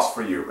the cross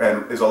for you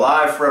and is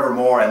alive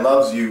forevermore and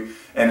loves you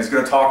and is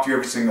going to talk to you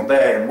every single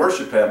day and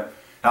worship Him.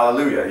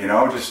 Hallelujah, you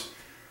know,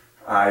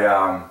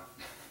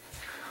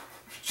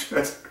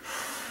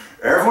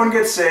 everyone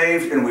gets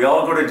saved and we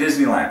all go to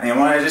Disneyland. And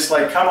when I just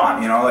like, come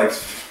on, you know, like,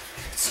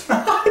 it's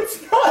not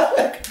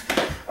like,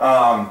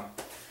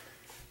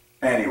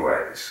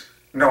 anyways,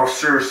 no,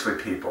 seriously,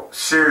 people,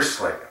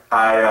 seriously,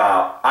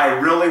 I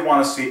really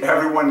want to see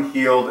everyone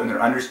healed in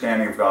their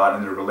understanding of God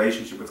and their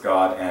relationship with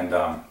God, and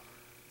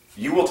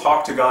you will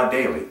talk to God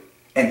daily,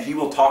 and He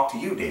will talk to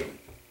you daily,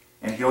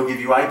 and He'll give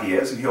you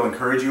ideas, and He'll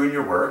encourage you in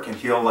your work, and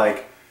He'll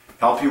like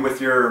help you with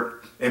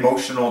your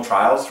emotional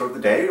trials throughout the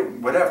day, or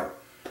whatever.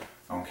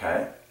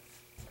 Okay?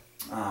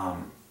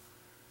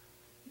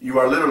 You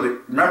are literally,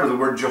 remember the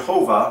word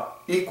Jehovah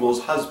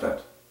equals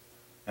husband.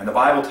 And the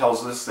Bible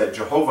tells us that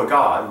Jehovah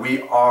God,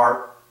 we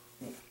are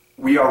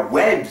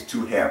wed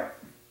to Him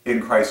in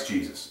Christ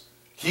Jesus.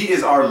 He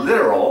is our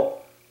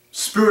literal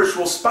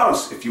spiritual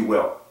spouse, if you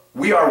will.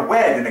 We are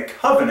wed in a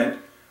covenant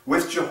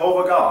with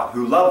Jehovah God,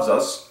 who loves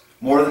us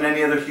more than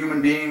any other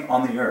human being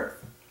on the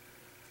earth.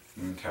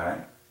 Okay?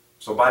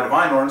 So by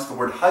divine ordinance, the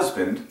word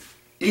husband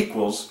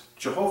equals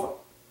Jehovah.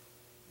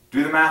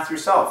 Do the math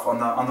yourself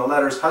on the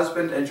letters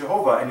husband and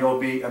Jehovah, and you'll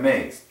be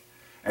amazed.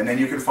 And then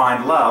you can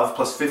find love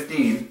plus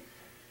 15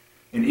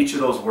 in each of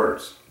those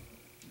words.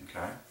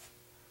 Okay?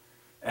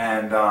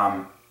 And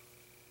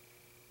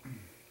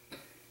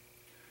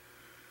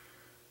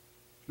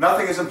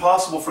nothing is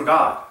impossible for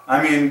God.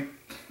 I mean,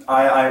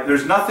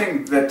 there's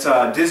nothing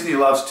that Disney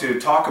loves to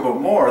talk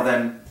about more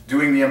than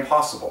doing the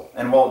impossible.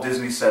 And Walt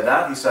Disney said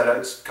that. He said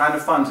it's kind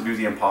of fun to do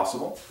the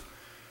impossible.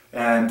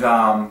 And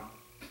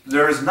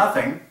there is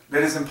nothing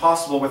that is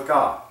impossible with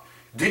God.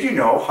 Did you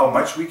know how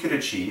much we could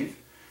achieve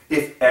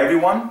if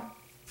everyone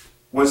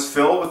was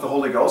filled with the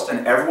Holy Ghost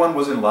and everyone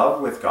was in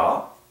love with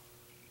God?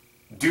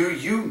 Do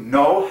you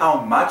know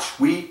how much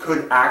we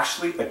could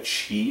actually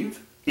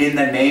achieve in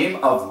the name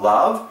of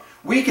love?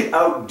 We could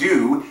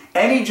outdo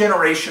any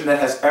generation that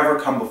has ever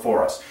come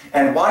before us.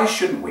 And why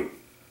shouldn't we?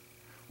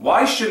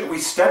 Why shouldn't we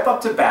step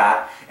up to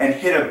bat and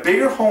hit a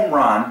bigger home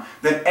run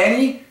than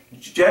any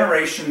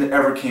generation that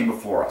ever came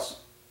before us?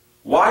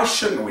 Why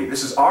shouldn't we?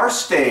 This is our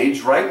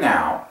stage right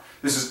now.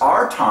 This is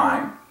our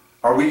time.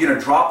 Are we going to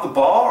drop the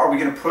ball? Are we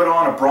going to put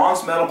on a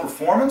bronze medal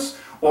performance?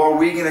 Or are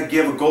we going to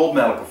give a gold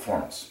medal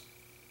performance?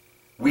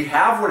 We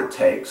have what it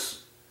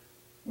takes.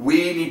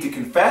 We need to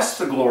confess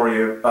the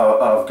glory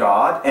of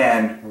God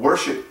and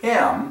worship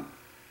Him.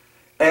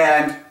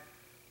 And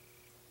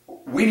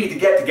we need to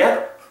get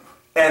together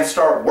and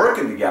start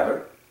working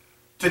together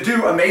to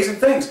do amazing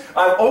things.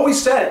 I've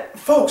always said,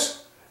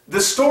 folks,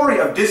 the story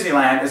of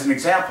Disneyland is an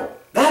example.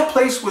 That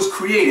place was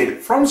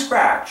created from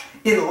scratch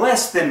in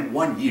less than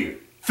 1 year,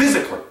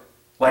 physically,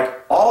 like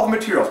all the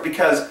materials,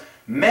 because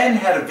men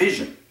had a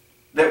vision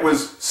that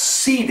was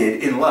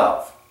seeded in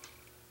love.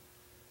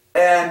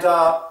 And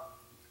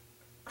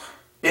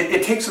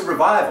it takes a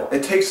revival.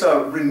 It takes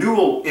a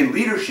renewal in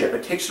leadership.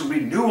 It takes a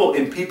renewal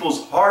in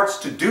people's hearts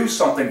to do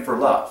something for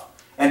love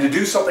and to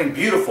do something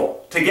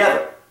beautiful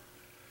together.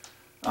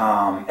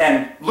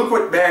 And look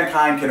what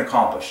mankind can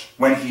accomplish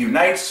when he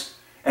unites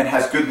and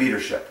has good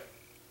leadership.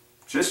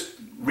 Just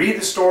read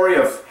the story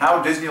of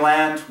how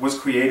Disneyland was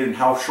created and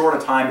how short a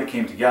time it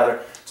came together.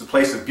 It's a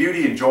place of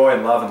beauty and joy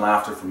and love and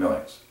laughter for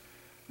millions.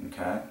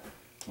 Okay?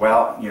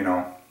 Well, you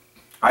know,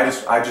 I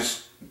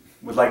just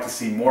would like to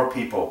see more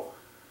people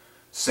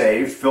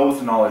saved, filled with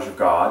the knowledge of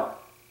God,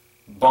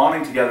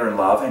 bonding together in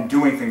love and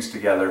doing things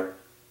together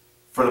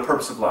for the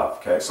purpose of love.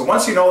 Okay? So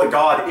once you know that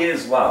God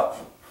is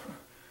love,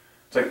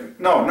 it's like,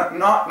 no,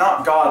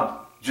 not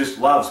God just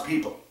loves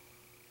people.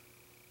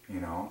 You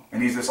know,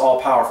 and He's this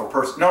all-powerful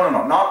person. No,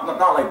 not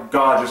like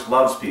God just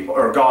loves people,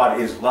 or God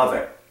is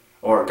loving,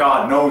 or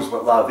God knows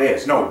what love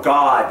is. No,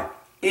 God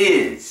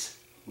is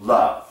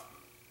love.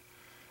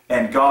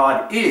 And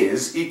God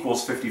is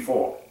equals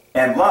 54.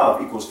 And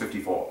love equals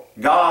 54.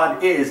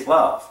 God is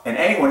love. And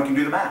anyone can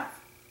do the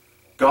math.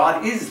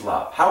 God is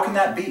love. How can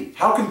that be?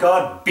 How can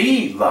God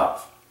be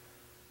love?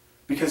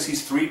 Because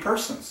He's three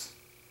persons.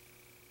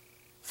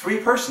 Three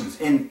persons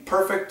in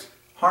perfect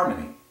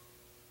harmony.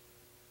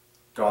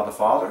 God the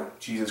Father,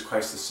 Jesus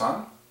Christ the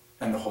Son,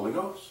 and the Holy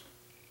Ghost.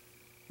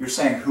 You're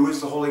saying, who is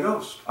the Holy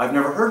Ghost? I've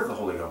never heard of the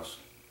Holy Ghost.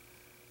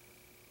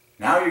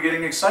 Now you're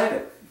getting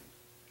excited.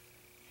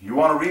 You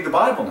want to read the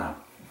Bible now.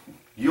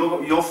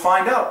 You'll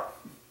find out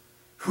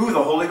who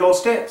the Holy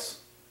Ghost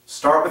is.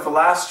 Start with the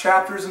last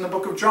chapters in the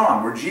book of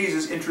John, where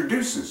Jesus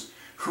introduces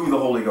who the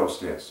Holy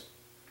Ghost is.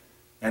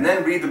 And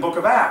then read the book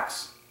of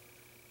Acts,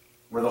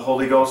 where the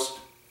Holy Ghost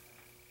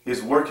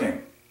is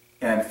working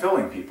and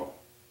filling people.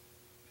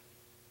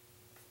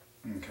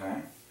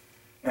 Okay,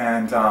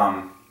 and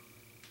and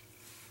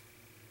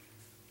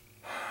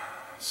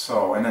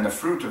then the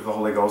fruit of the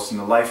Holy Ghost in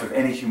the life of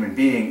any human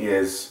being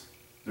is,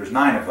 there's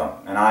 9 of them,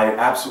 and I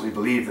absolutely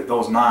believe that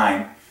those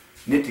 9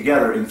 knit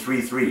together in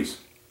 3 threes,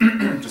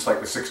 just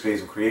like the 6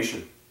 days of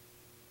creation.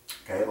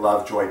 Okay,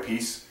 love, joy,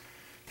 peace,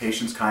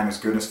 patience, kindness,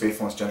 goodness,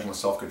 faithfulness, gentleness,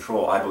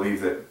 self-control. I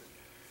believe that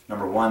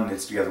number 1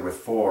 knits together with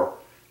 4,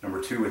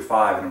 number 2 with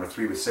 5, and number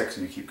 3 with 6,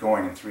 and you keep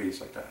going in threes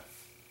like that,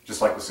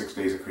 just like the 6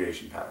 days of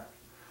creation pattern.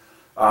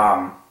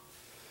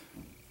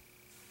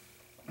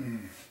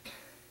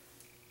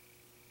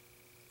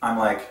 I'm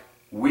like,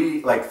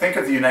 think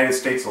of the United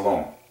States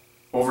alone.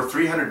 Over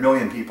 300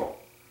 million people.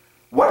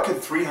 What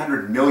could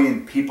 300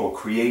 million people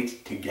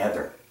create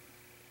together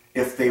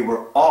if they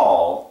were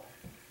all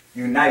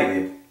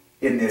united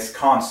in this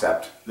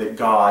concept that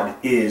God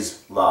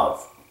is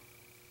love?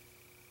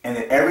 And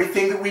that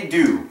everything that we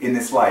do in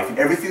this life and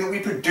everything that we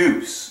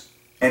produce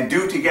and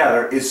do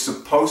together is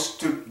supposed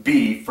to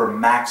be for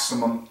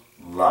maximum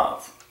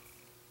love.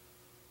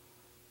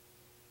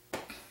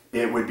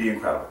 It would be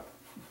incredible.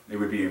 It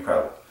would be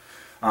incredible.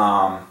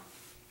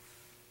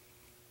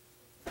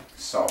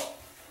 So,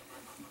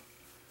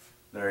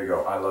 there you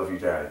go. I love you,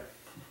 Daddy.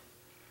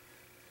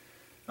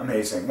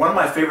 Amazing. One of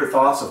my favorite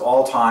thoughts of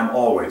all time,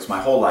 always,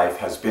 my whole life,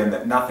 has been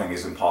that nothing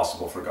is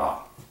impossible for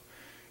God.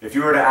 If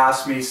you were to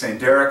ask me, St.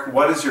 Derek,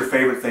 what is your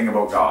favorite thing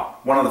about God?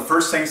 One of the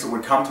first things that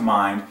would come to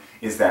mind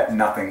is that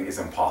nothing is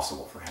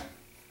impossible for him.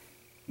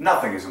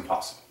 Nothing is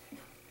impossible.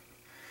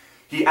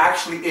 He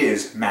actually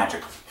is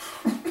magical.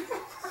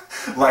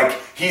 Like,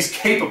 he's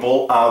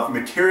capable of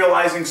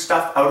materializing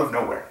stuff out of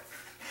nowhere.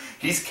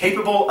 He's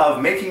capable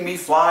of making me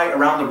fly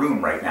around the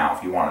room right now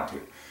if he wanted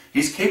to.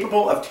 He's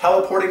capable of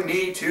teleporting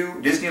me to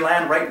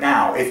Disneyland right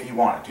now if he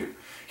wanted to.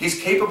 He's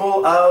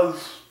capable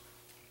of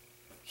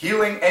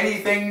healing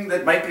anything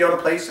that might be out of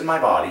place in my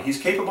body.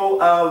 He's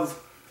capable of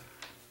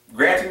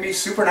granting me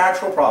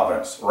supernatural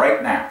providence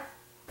right now.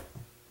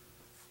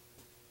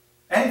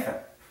 Anything.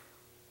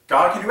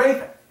 God can do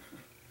anything.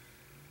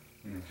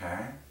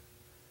 Okay?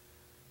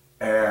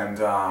 And,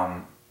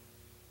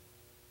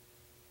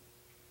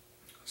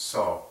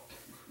 so,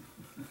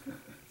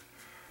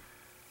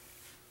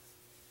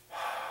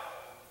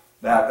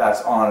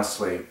 that's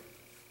honestly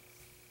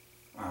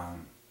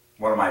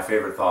one of my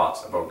favorite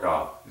thoughts about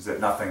God, is that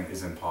nothing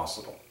is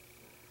impossible.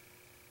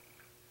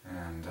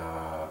 And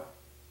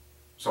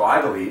so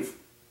I believe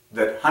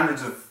that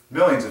hundreds of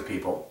millions of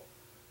people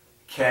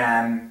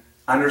can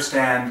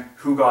understand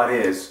who God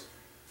is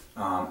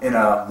in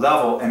a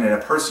level and in a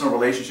personal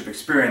relationship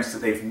experience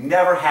that they've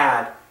never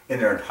had in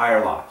their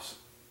entire lives.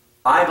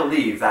 I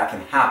believe that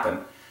can happen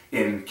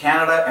in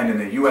Canada and in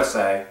the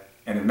USA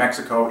and in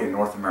Mexico, in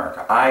North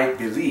America. I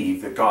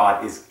believe that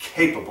God is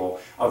capable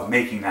of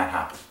making that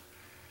happen.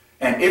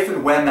 And if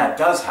and when that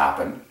does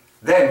happen,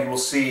 then you will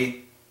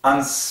see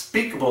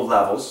unspeakable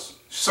levels,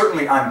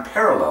 certainly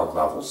unparalleled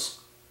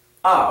levels,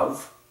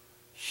 of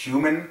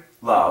human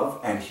love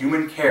and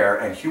human care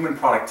and human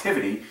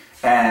productivity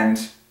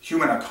and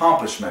human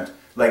accomplishment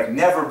like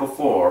never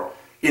before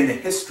in the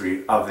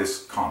history of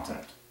this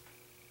continent.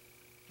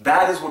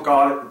 That is what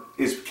God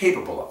is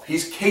capable of.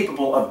 He's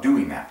capable of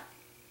doing that.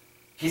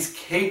 He's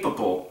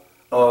capable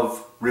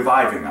of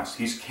reviving us.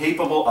 He's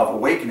capable of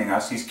awakening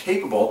us. He's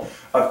capable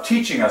of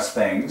teaching us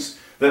things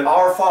that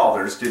our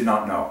fathers did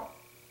not know.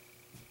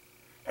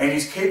 And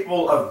he's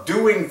capable of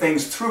doing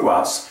things through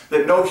us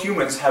that no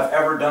humans have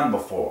ever done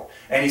before.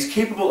 And he's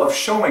capable of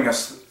showing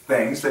us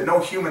things that no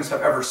humans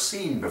have ever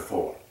seen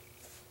before.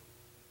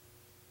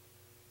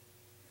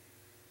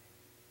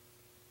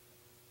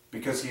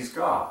 Because he's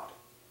God.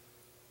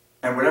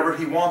 And whatever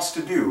he wants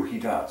to do, he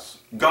does.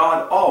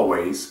 God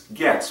always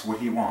gets what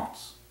he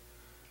wants.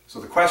 So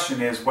the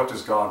question is, what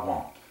does God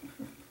want?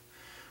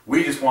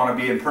 We just want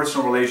to be in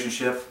personal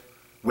relationship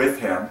with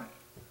him.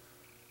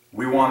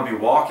 We want to be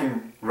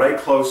walking right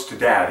close to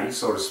Daddy,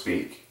 so to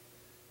speak.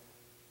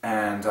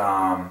 And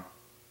I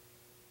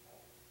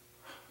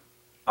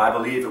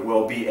believe it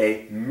will be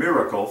a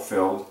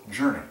miracle-filled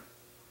journey.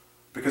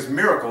 Because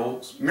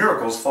miracles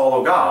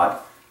follow God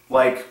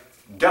like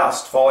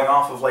dust falling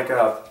off of like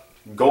a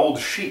gold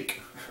sheet.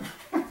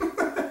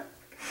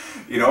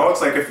 You know,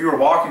 it's like if you were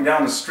walking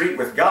down the street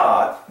with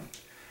God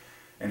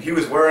and he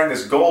was wearing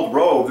this gold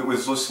robe that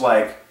was just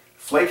like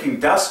flaking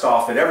dust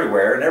off it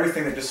everywhere, and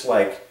everything that just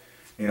like,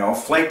 you know,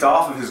 flaked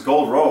off of his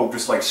gold robe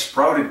just like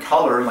sprouted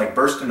color and like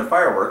burst into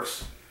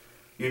fireworks.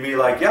 You'd be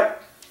like,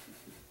 yep,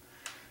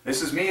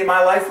 this is me in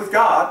my life with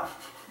God.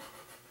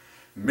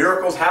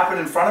 Miracles happen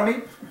in front of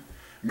me.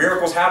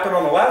 Miracles happen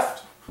on the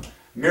left.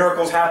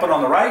 Miracles happen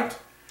on the right.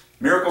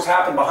 Miracles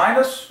happen behind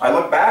us. I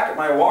look back at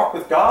my walk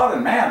with God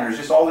and man, there's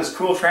just all this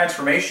cool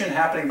transformation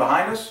happening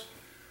behind us.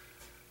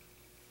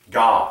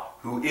 God,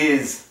 who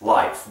is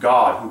life.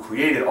 God, who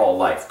created all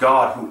life.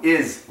 God, who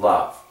is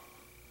love.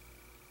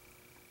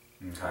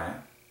 Okay?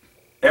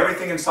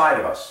 Everything inside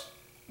of us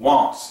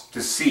wants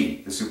to see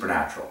the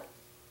supernatural.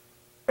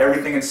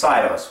 Everything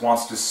inside of us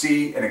wants to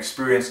see and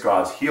experience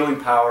God's healing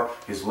power,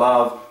 his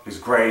love, his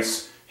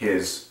grace,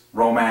 his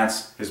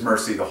romance, his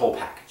mercy, the whole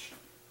package.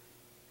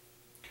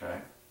 Okay?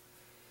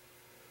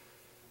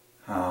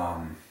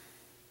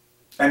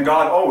 And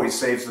God always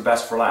saves the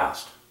best for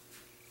last.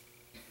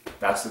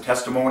 That's the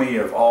testimony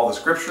of all the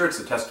Scripture. It's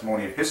the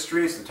testimony of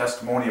history. It's the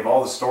testimony of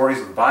all the stories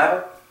of the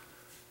Bible,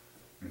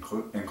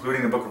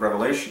 including the book of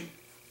Revelation.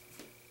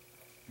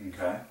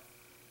 Okay?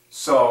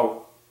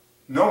 So,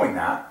 knowing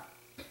that,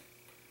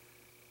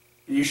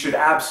 you should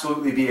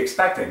absolutely be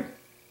expecting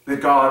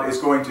that God is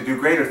going to do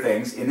greater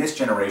things in this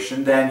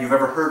generation than you've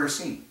ever heard or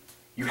seen.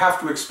 You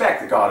have to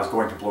expect that God is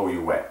going to blow you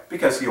away,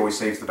 because he always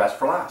saves the best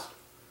for last.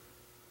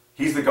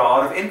 He's the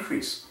God of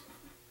increase.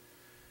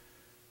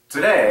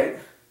 Today,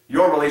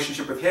 your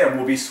relationship with him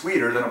will be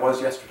sweeter than it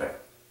was yesterday.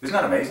 Isn't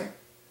that amazing?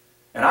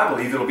 And I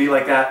believe it'll be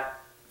like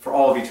that for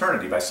all of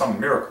eternity by some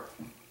miracle.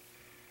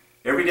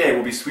 Every day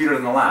will be sweeter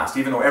than the last,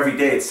 even though every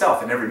day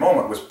itself and every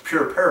moment was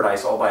pure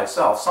paradise all by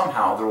itself.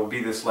 Somehow there will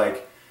be this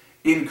like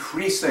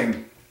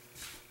increasing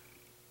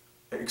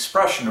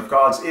expression of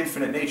God's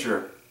infinite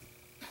nature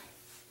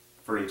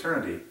for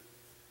eternity.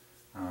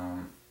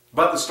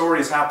 But the story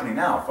is happening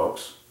now,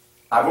 folks.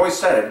 I've always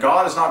said it,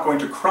 God is not going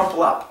to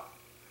crumple up.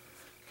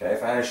 Okay,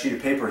 if I had a sheet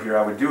of paper here,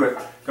 I would do it.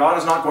 God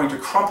is not going to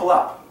crumple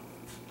up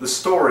the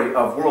story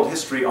of world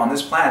history on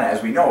this planet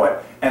as we know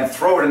it and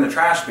throw it in the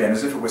trash bin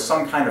as if it was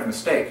some kind of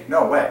mistake.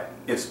 No way.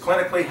 it's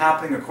clinically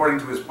happening according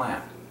to his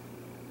plan.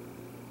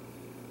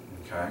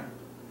 Okay?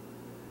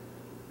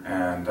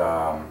 And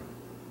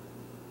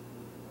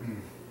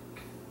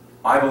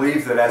I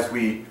believe that as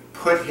we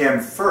put him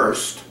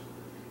first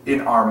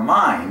in our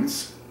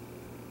minds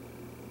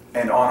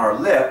and on our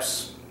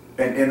lips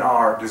and in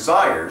our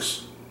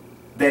desires,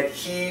 that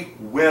he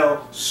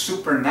will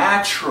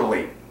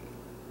supernaturally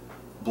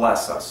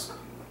bless us.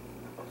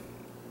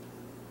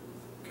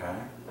 Okay?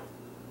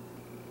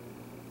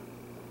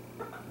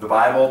 The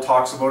Bible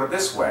talks about it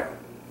this way.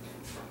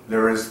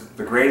 There is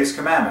the greatest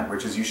commandment,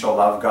 which is you shall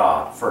love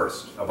God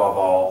first, above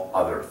all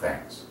other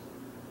things.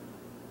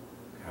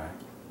 Okay?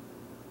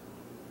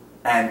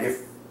 And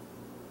if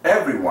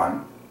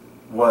everyone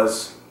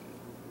was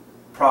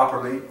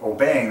properly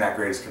obeying that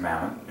greatest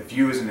commandment, if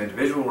you as an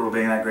individual were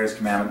obeying that greatest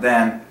commandment,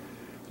 then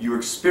you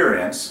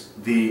experience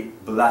the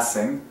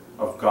blessing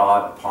of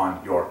God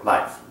upon your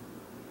life.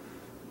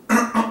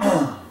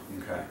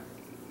 Okay.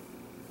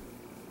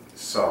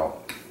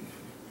 So,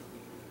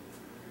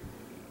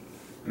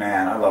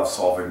 man, I love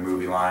solving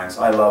movie lines.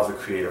 I love the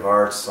creative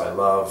arts. I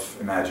love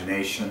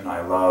imagination.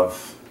 I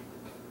love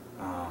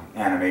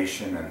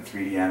animation and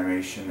 3D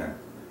animation and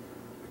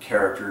the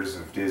characters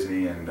of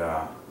Disney. And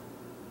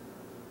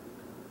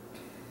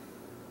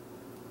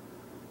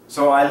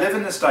so I live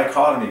in this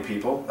dichotomy,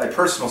 people. A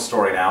personal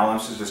story now. I'm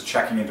just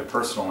checking into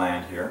personal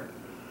land here.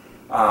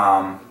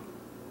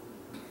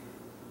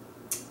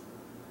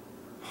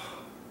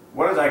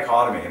 What a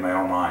dichotomy in my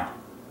own mind.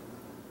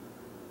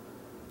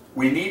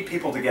 We need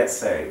people to get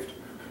saved.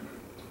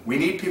 We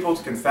need people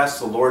to confess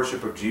the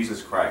Lordship of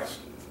Jesus Christ.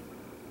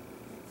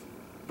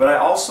 But I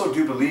also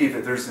do believe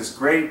that there's this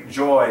great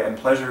joy and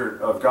pleasure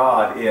of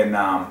God in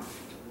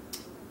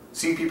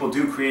seeing people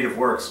do creative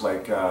works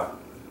like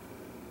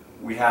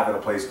we have at a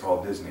place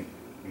called Disney,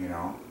 you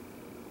know.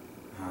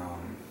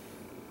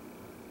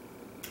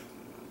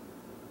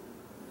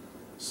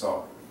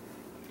 So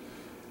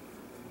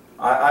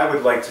I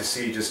would like to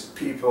see just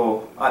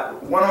people.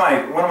 One of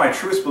my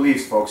truest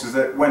beliefs, folks, is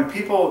that when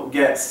people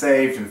get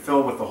saved and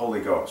filled with the Holy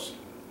Ghost,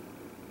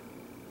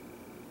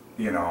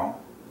 you know,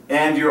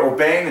 and you're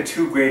obeying the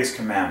two greatest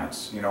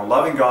commandments, you know,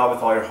 loving God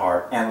with all your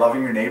heart and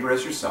loving your neighbor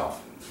as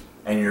yourself,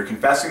 and you're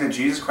confessing that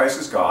Jesus Christ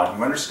is God,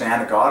 you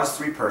understand that God is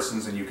three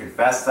persons, and you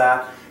confess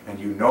that, and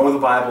you know the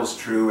Bible is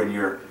true, and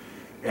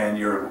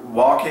you're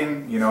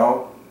walking, you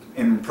know,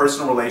 in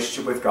personal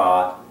relationship with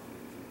God,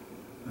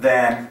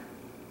 then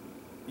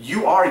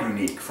you are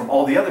unique from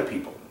all the other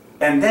people.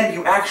 And then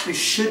you actually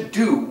should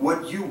do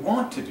what you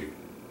want to do.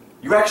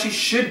 You actually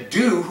should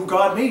do who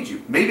God made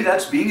you. Maybe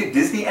that's being a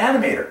Disney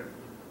animator.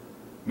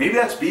 Maybe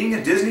that's being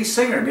a Disney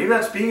singer. Maybe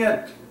that's being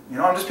a, you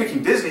know, I'm just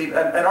picking Disney,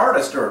 an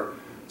artist or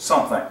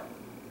something.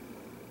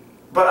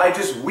 But I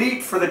just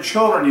weep for the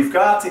children. You've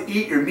got to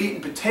eat your meat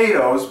and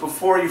potatoes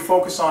before you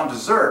focus on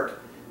dessert.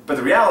 But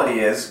the reality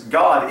is,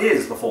 God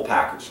is the full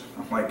package.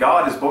 Like,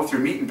 God is both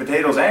your meat and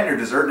potatoes and your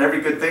dessert and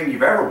every good thing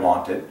you've ever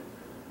wanted.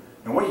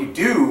 And what you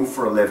do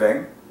for a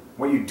living,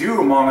 what you do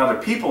among other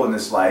people in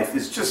this life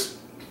is just,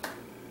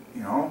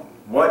 you know,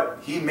 what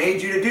He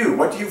made you to do.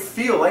 What do you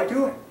feel like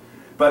doing?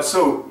 But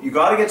so, you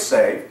got to get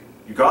saved.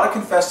 You got to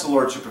confess the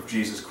Lordship of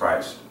Jesus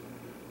Christ.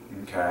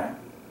 Okay?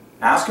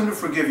 Ask Him to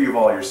forgive you of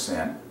all your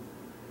sin.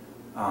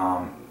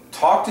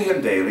 Talk to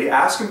Him daily.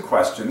 Ask Him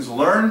questions.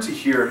 Learn to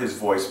hear His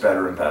voice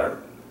better and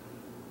better.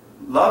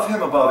 Love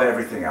Him above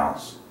everything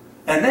else.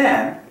 And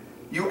then,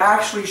 you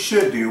actually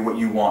should do what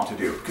you want to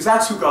do. Because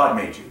that's who God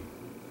made you.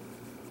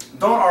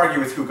 Don't argue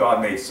with who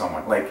God made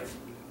someone. Like,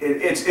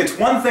 it's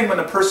one thing when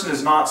the person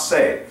is not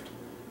saved.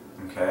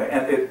 Okay?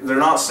 And they're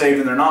not saved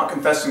and they're not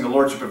confessing the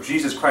Lordship of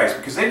Jesus Christ.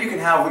 Because then you can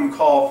have what you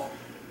call,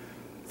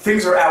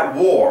 things are at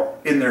war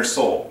in their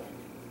soul.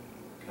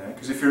 Okay?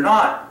 Because if you're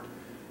not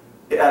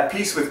at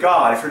peace with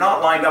God, if you're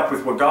not lined up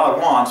with what God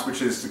wants,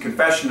 which is the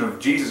confession of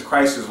Jesus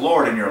Christ as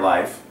Lord in your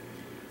life,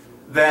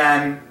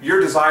 then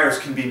your desires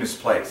can be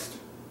misplaced.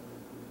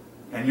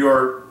 And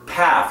your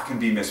path can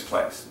be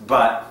misplaced.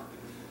 But,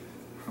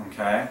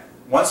 okay,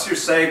 once you're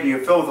saved and you're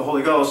filled with the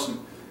Holy Ghost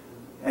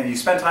and you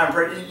spend time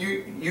praying,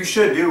 you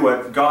should do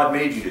what God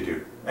made you to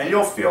do. And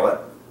you'll feel it.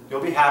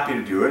 You'll be happy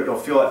to do it. You'll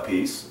feel at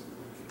peace.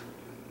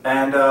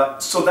 And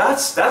so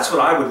that's what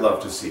I would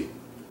love to see.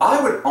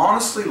 I would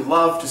honestly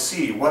love to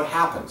see what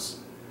happens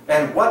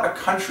and what a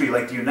country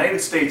like the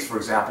United States, for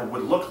example,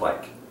 would look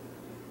like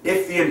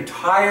if the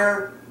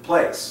entire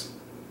place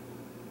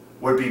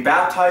would be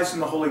baptized in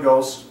the Holy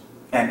Ghost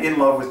and in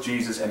love with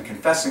Jesus and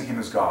confessing Him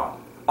as God.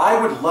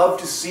 I would love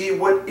to see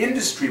what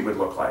industry would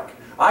look like.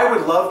 I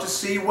would love to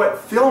see what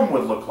film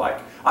would look like.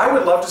 I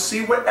would love to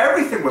see what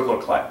everything would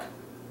look like.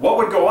 What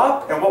would go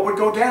up and what would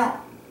go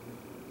down.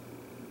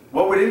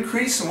 What would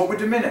increase and what would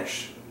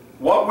diminish.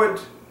 What would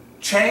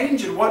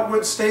change and what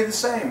would stay the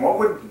same. What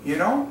would, you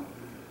know?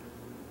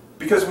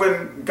 Because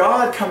when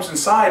God comes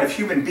inside of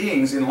human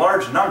beings in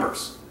large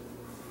numbers,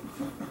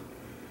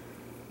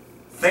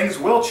 things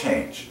will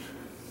change.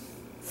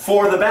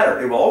 For the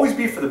better. It will always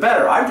be for the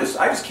better. I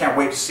just can't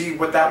wait to see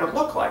what that would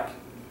look like.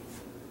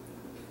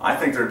 I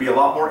think there would be a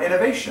lot more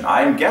innovation.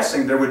 I'm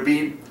guessing there would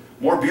be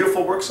more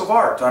beautiful works of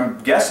art. I'm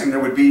guessing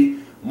there would be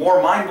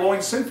more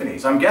mind-blowing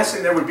symphonies. I'm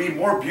guessing there would be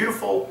more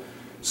beautiful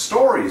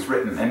stories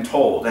written and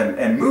told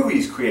and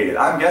movies created.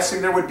 I'm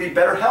guessing there would be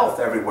better health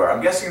everywhere.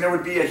 I'm guessing there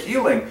would be a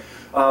healing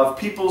of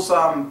people's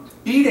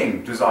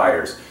eating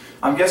desires.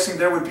 I'm guessing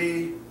there would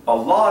be a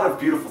lot of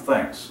beautiful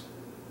things.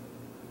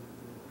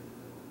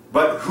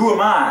 But who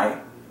am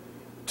I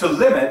to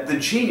limit the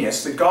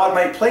genius that God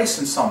might place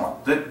in someone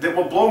that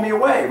will blow me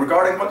away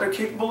regarding what they're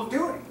capable of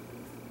doing?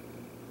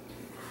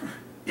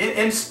 In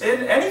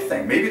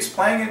anything. Maybe it's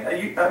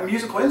playing a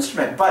musical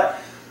instrument, but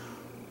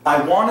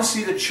I want to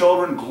see the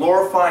children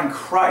glorifying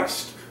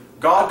Christ.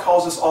 God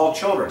calls us all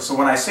children. So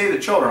when I say the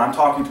children, I'm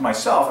talking to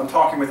myself. I'm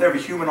talking with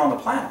every human on the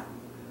planet.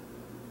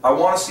 I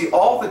want to see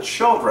all the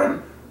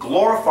children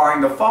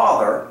glorifying the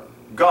Father,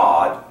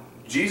 God,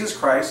 Jesus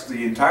Christ,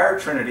 the entire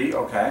Trinity,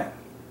 okay,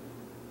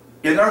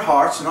 in their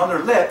hearts and on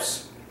their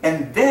lips,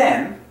 and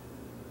then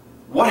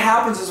what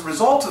happens as a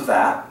result of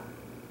that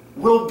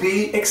will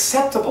be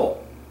acceptable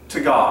to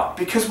God,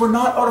 because we're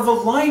not out of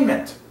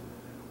alignment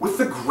with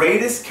the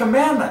greatest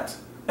commandment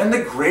and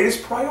the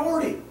greatest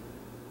priority.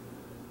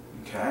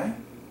 Okay?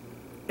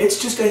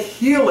 It's just a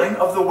healing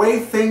of the way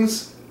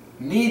things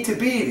need to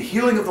be, the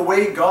healing of the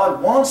way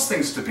God wants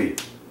things to be.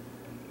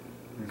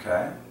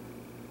 Okay?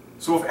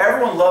 So if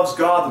everyone loves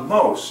God the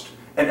most,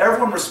 and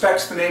everyone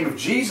respects the name of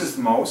Jesus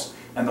the most,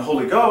 and the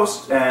Holy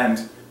Ghost,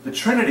 and the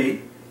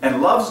Trinity,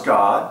 and loves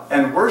God,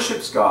 and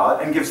worships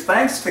God, and gives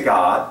thanks to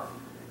God,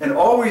 and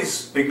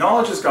always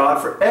acknowledges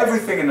God for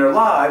everything in their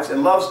lives,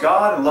 and loves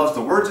God, and loves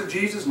the words of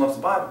Jesus, and loves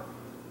the Bible,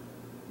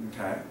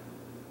 okay,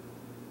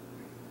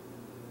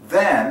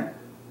 then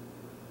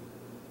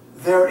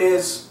there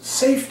is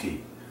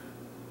safety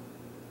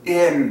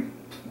in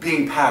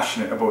being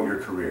passionate about your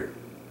career.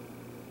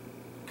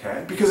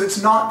 Okay? Because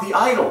it's not the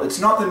idol. It's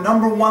not the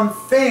number one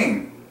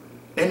thing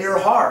in your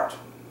heart.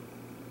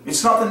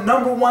 It's not the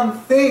number one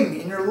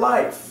thing in your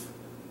life.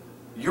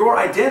 Your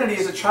identity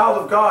as a child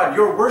of God,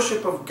 your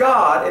worship of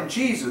God and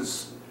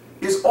Jesus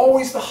is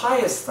always the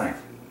highest thing.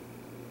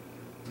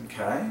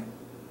 Okay?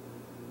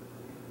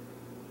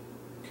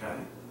 Okay?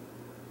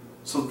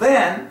 So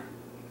then,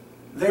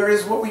 there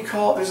is what we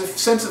call, there's a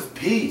sense of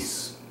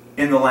peace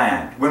in the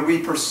land when we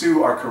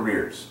pursue our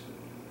careers.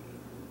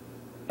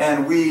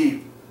 And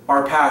we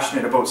are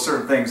passionate about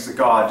certain things that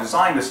God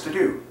designed us to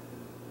do.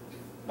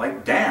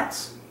 Like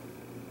dance.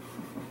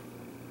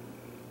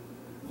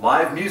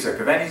 Live music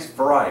of any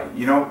variety.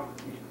 You know,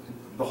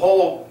 the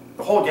whole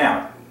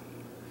gamut.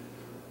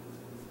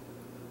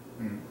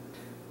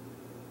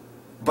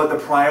 But the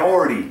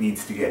priority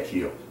needs to get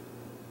healed.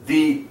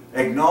 The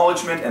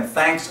acknowledgement and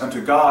thanks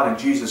unto God and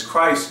Jesus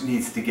Christ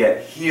needs to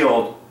get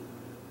healed,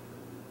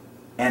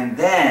 and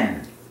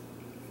then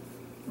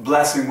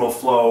blessing will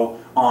flow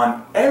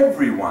on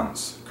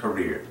everyone's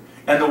career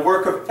and the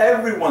work of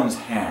everyone's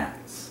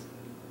hands.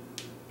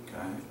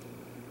 Okay?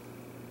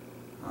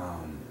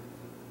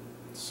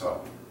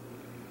 So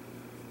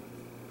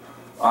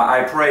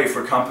I pray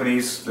for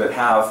companies that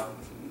have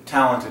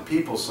talented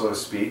people, so to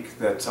speak,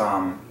 that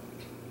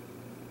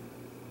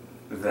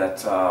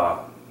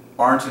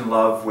aren't in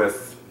love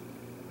with,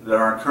 that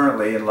aren't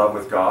currently in love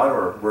with God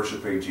or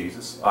worshiping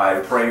Jesus. I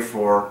pray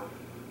for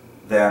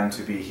them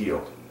to be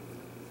healed.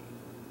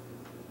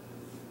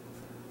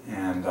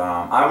 And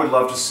I would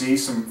love to see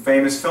some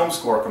famous film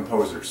score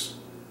composers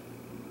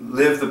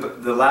live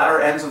the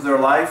latter ends of their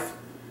life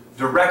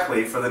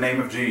directly for the name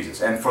of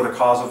Jesus and for the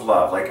cause of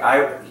love. Like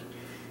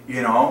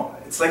you know,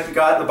 it's like the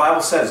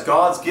Bible says,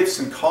 God's gifts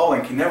and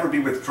calling can never be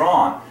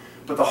withdrawn,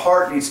 but the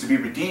heart needs to be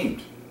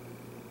redeemed.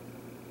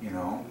 You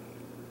know?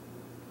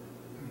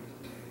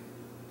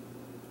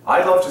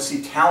 I'd love to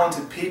see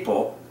talented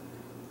people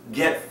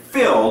get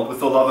filled with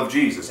the love of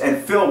Jesus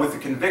and filled with the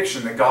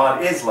conviction that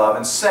God is love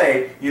and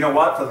say, you know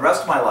what, for the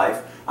rest of my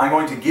life, I'm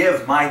going to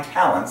give my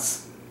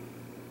talents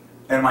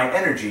and my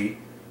energy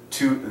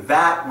to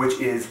that which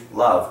is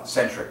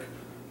love-centric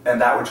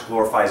and that which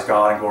glorifies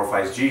God and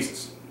glorifies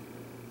Jesus.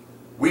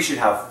 We should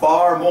have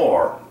far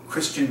more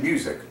Christian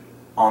music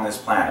on this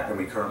planet than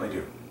we currently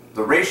do.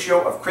 The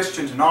ratio of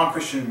Christian to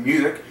non-Christian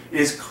music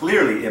is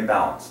clearly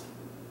imbalanced.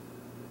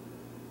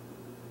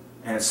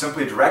 And it's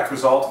simply a direct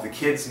result of the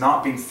kids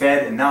not being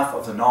fed enough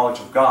of the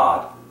knowledge of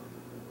God.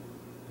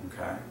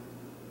 Okay?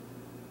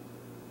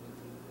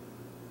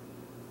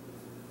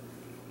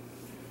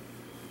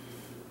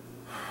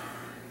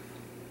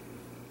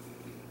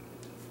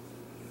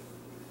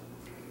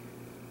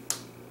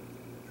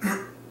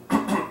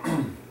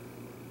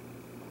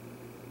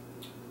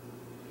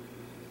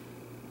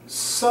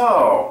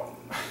 So,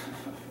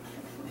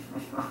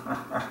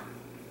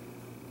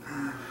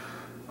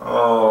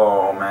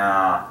 oh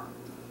man.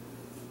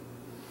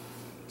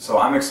 So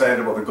I'm excited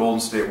about the Golden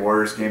State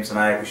Warriors game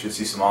tonight. We should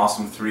see some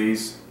awesome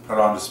threes put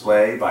on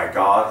display by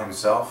God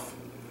himself.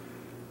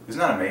 Isn't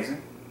that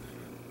amazing?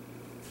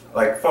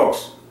 Like,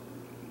 folks,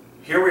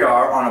 here we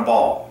are on a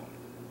ball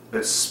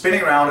that's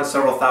spinning around at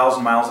several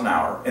thousand miles an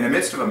hour in the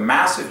midst of a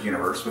massive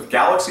universe with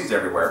galaxies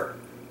everywhere,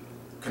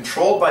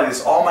 controlled by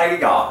this almighty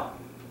God.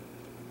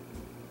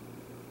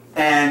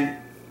 And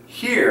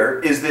here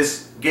is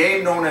this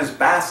game known as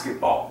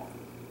basketball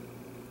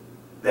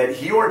that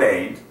he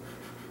ordained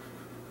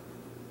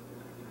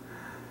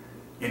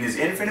in his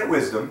infinite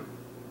wisdom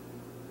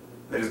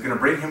that is going to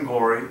bring him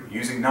glory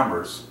using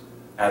numbers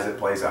as it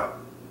plays out.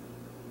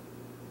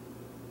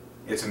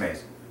 It's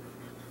amazing.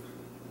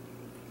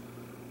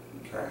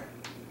 Okay.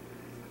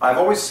 I've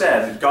always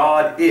said that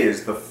God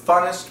is the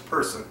funnest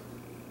person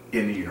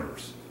in the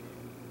universe.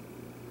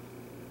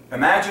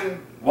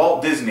 Imagine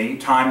Walt Disney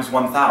times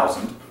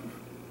 1,000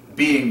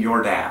 being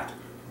your dad.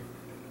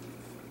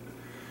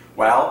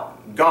 Well,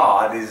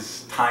 God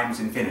is times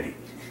infinity.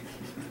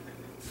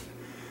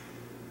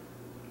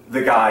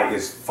 The guy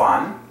is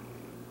fun.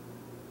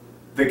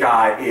 The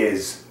guy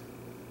is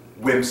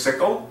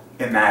whimsical,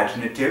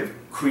 imaginative,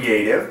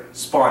 creative,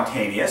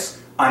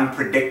 spontaneous,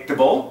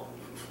 unpredictable,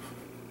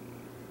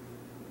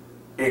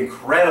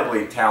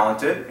 incredibly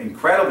talented,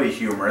 incredibly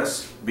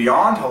humorous,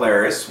 beyond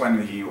hilarious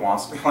when he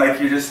wants to. Like,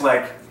 you're just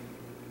like,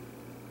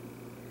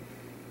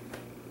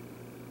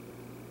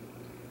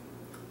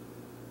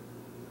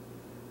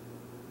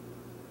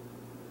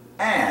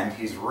 and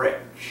he's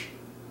rich.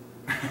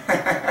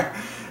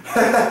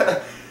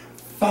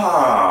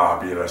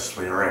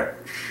 Fabulously rich.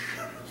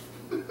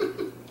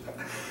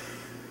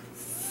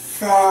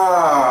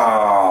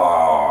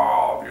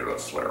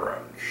 Fabulously rich.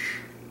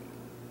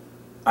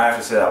 I have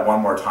to say that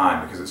one more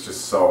time because it's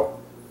just so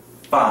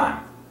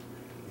fun.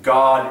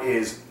 God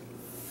is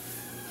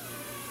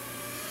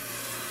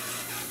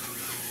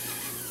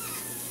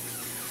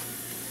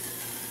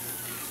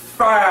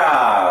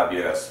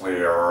fabulously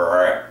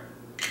rich.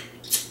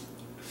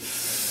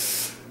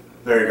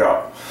 There you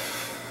go.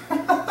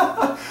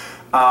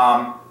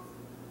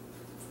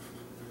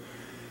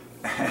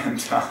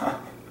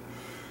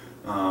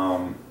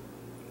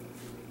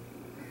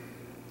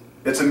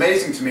 It's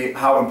amazing to me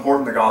how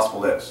important the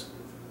gospel is.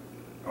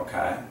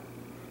 Okay?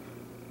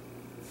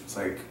 It's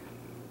like,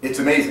 it's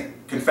amazing.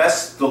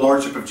 Confess the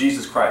lordship of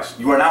Jesus Christ.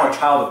 You are now a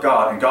child of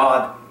God, and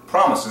God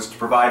promises to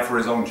provide for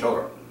his own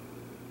children.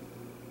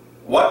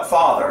 What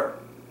father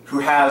who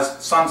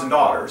has sons and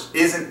daughters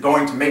isn't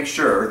going to make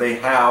sure they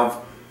have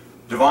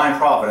divine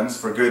providence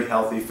for good,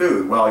 healthy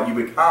food? Well, you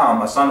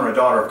become a son or a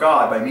daughter of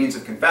God by means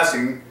of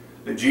confessing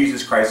that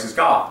Jesus Christ is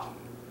God.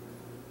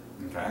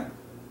 Okay?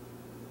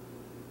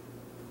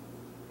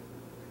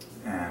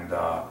 And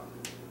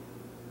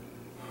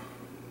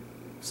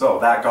so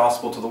that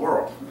gospel to the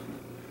world,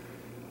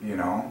 you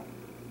know.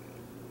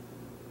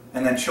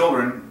 And then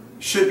children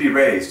should be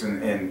raised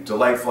in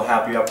delightful,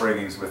 happy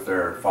upbringings with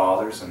their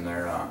fathers and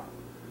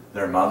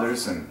their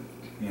mothers, and,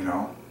 you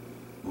know,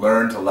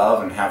 learn to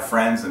love and have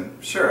friends,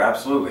 and sure,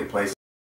 absolutely, play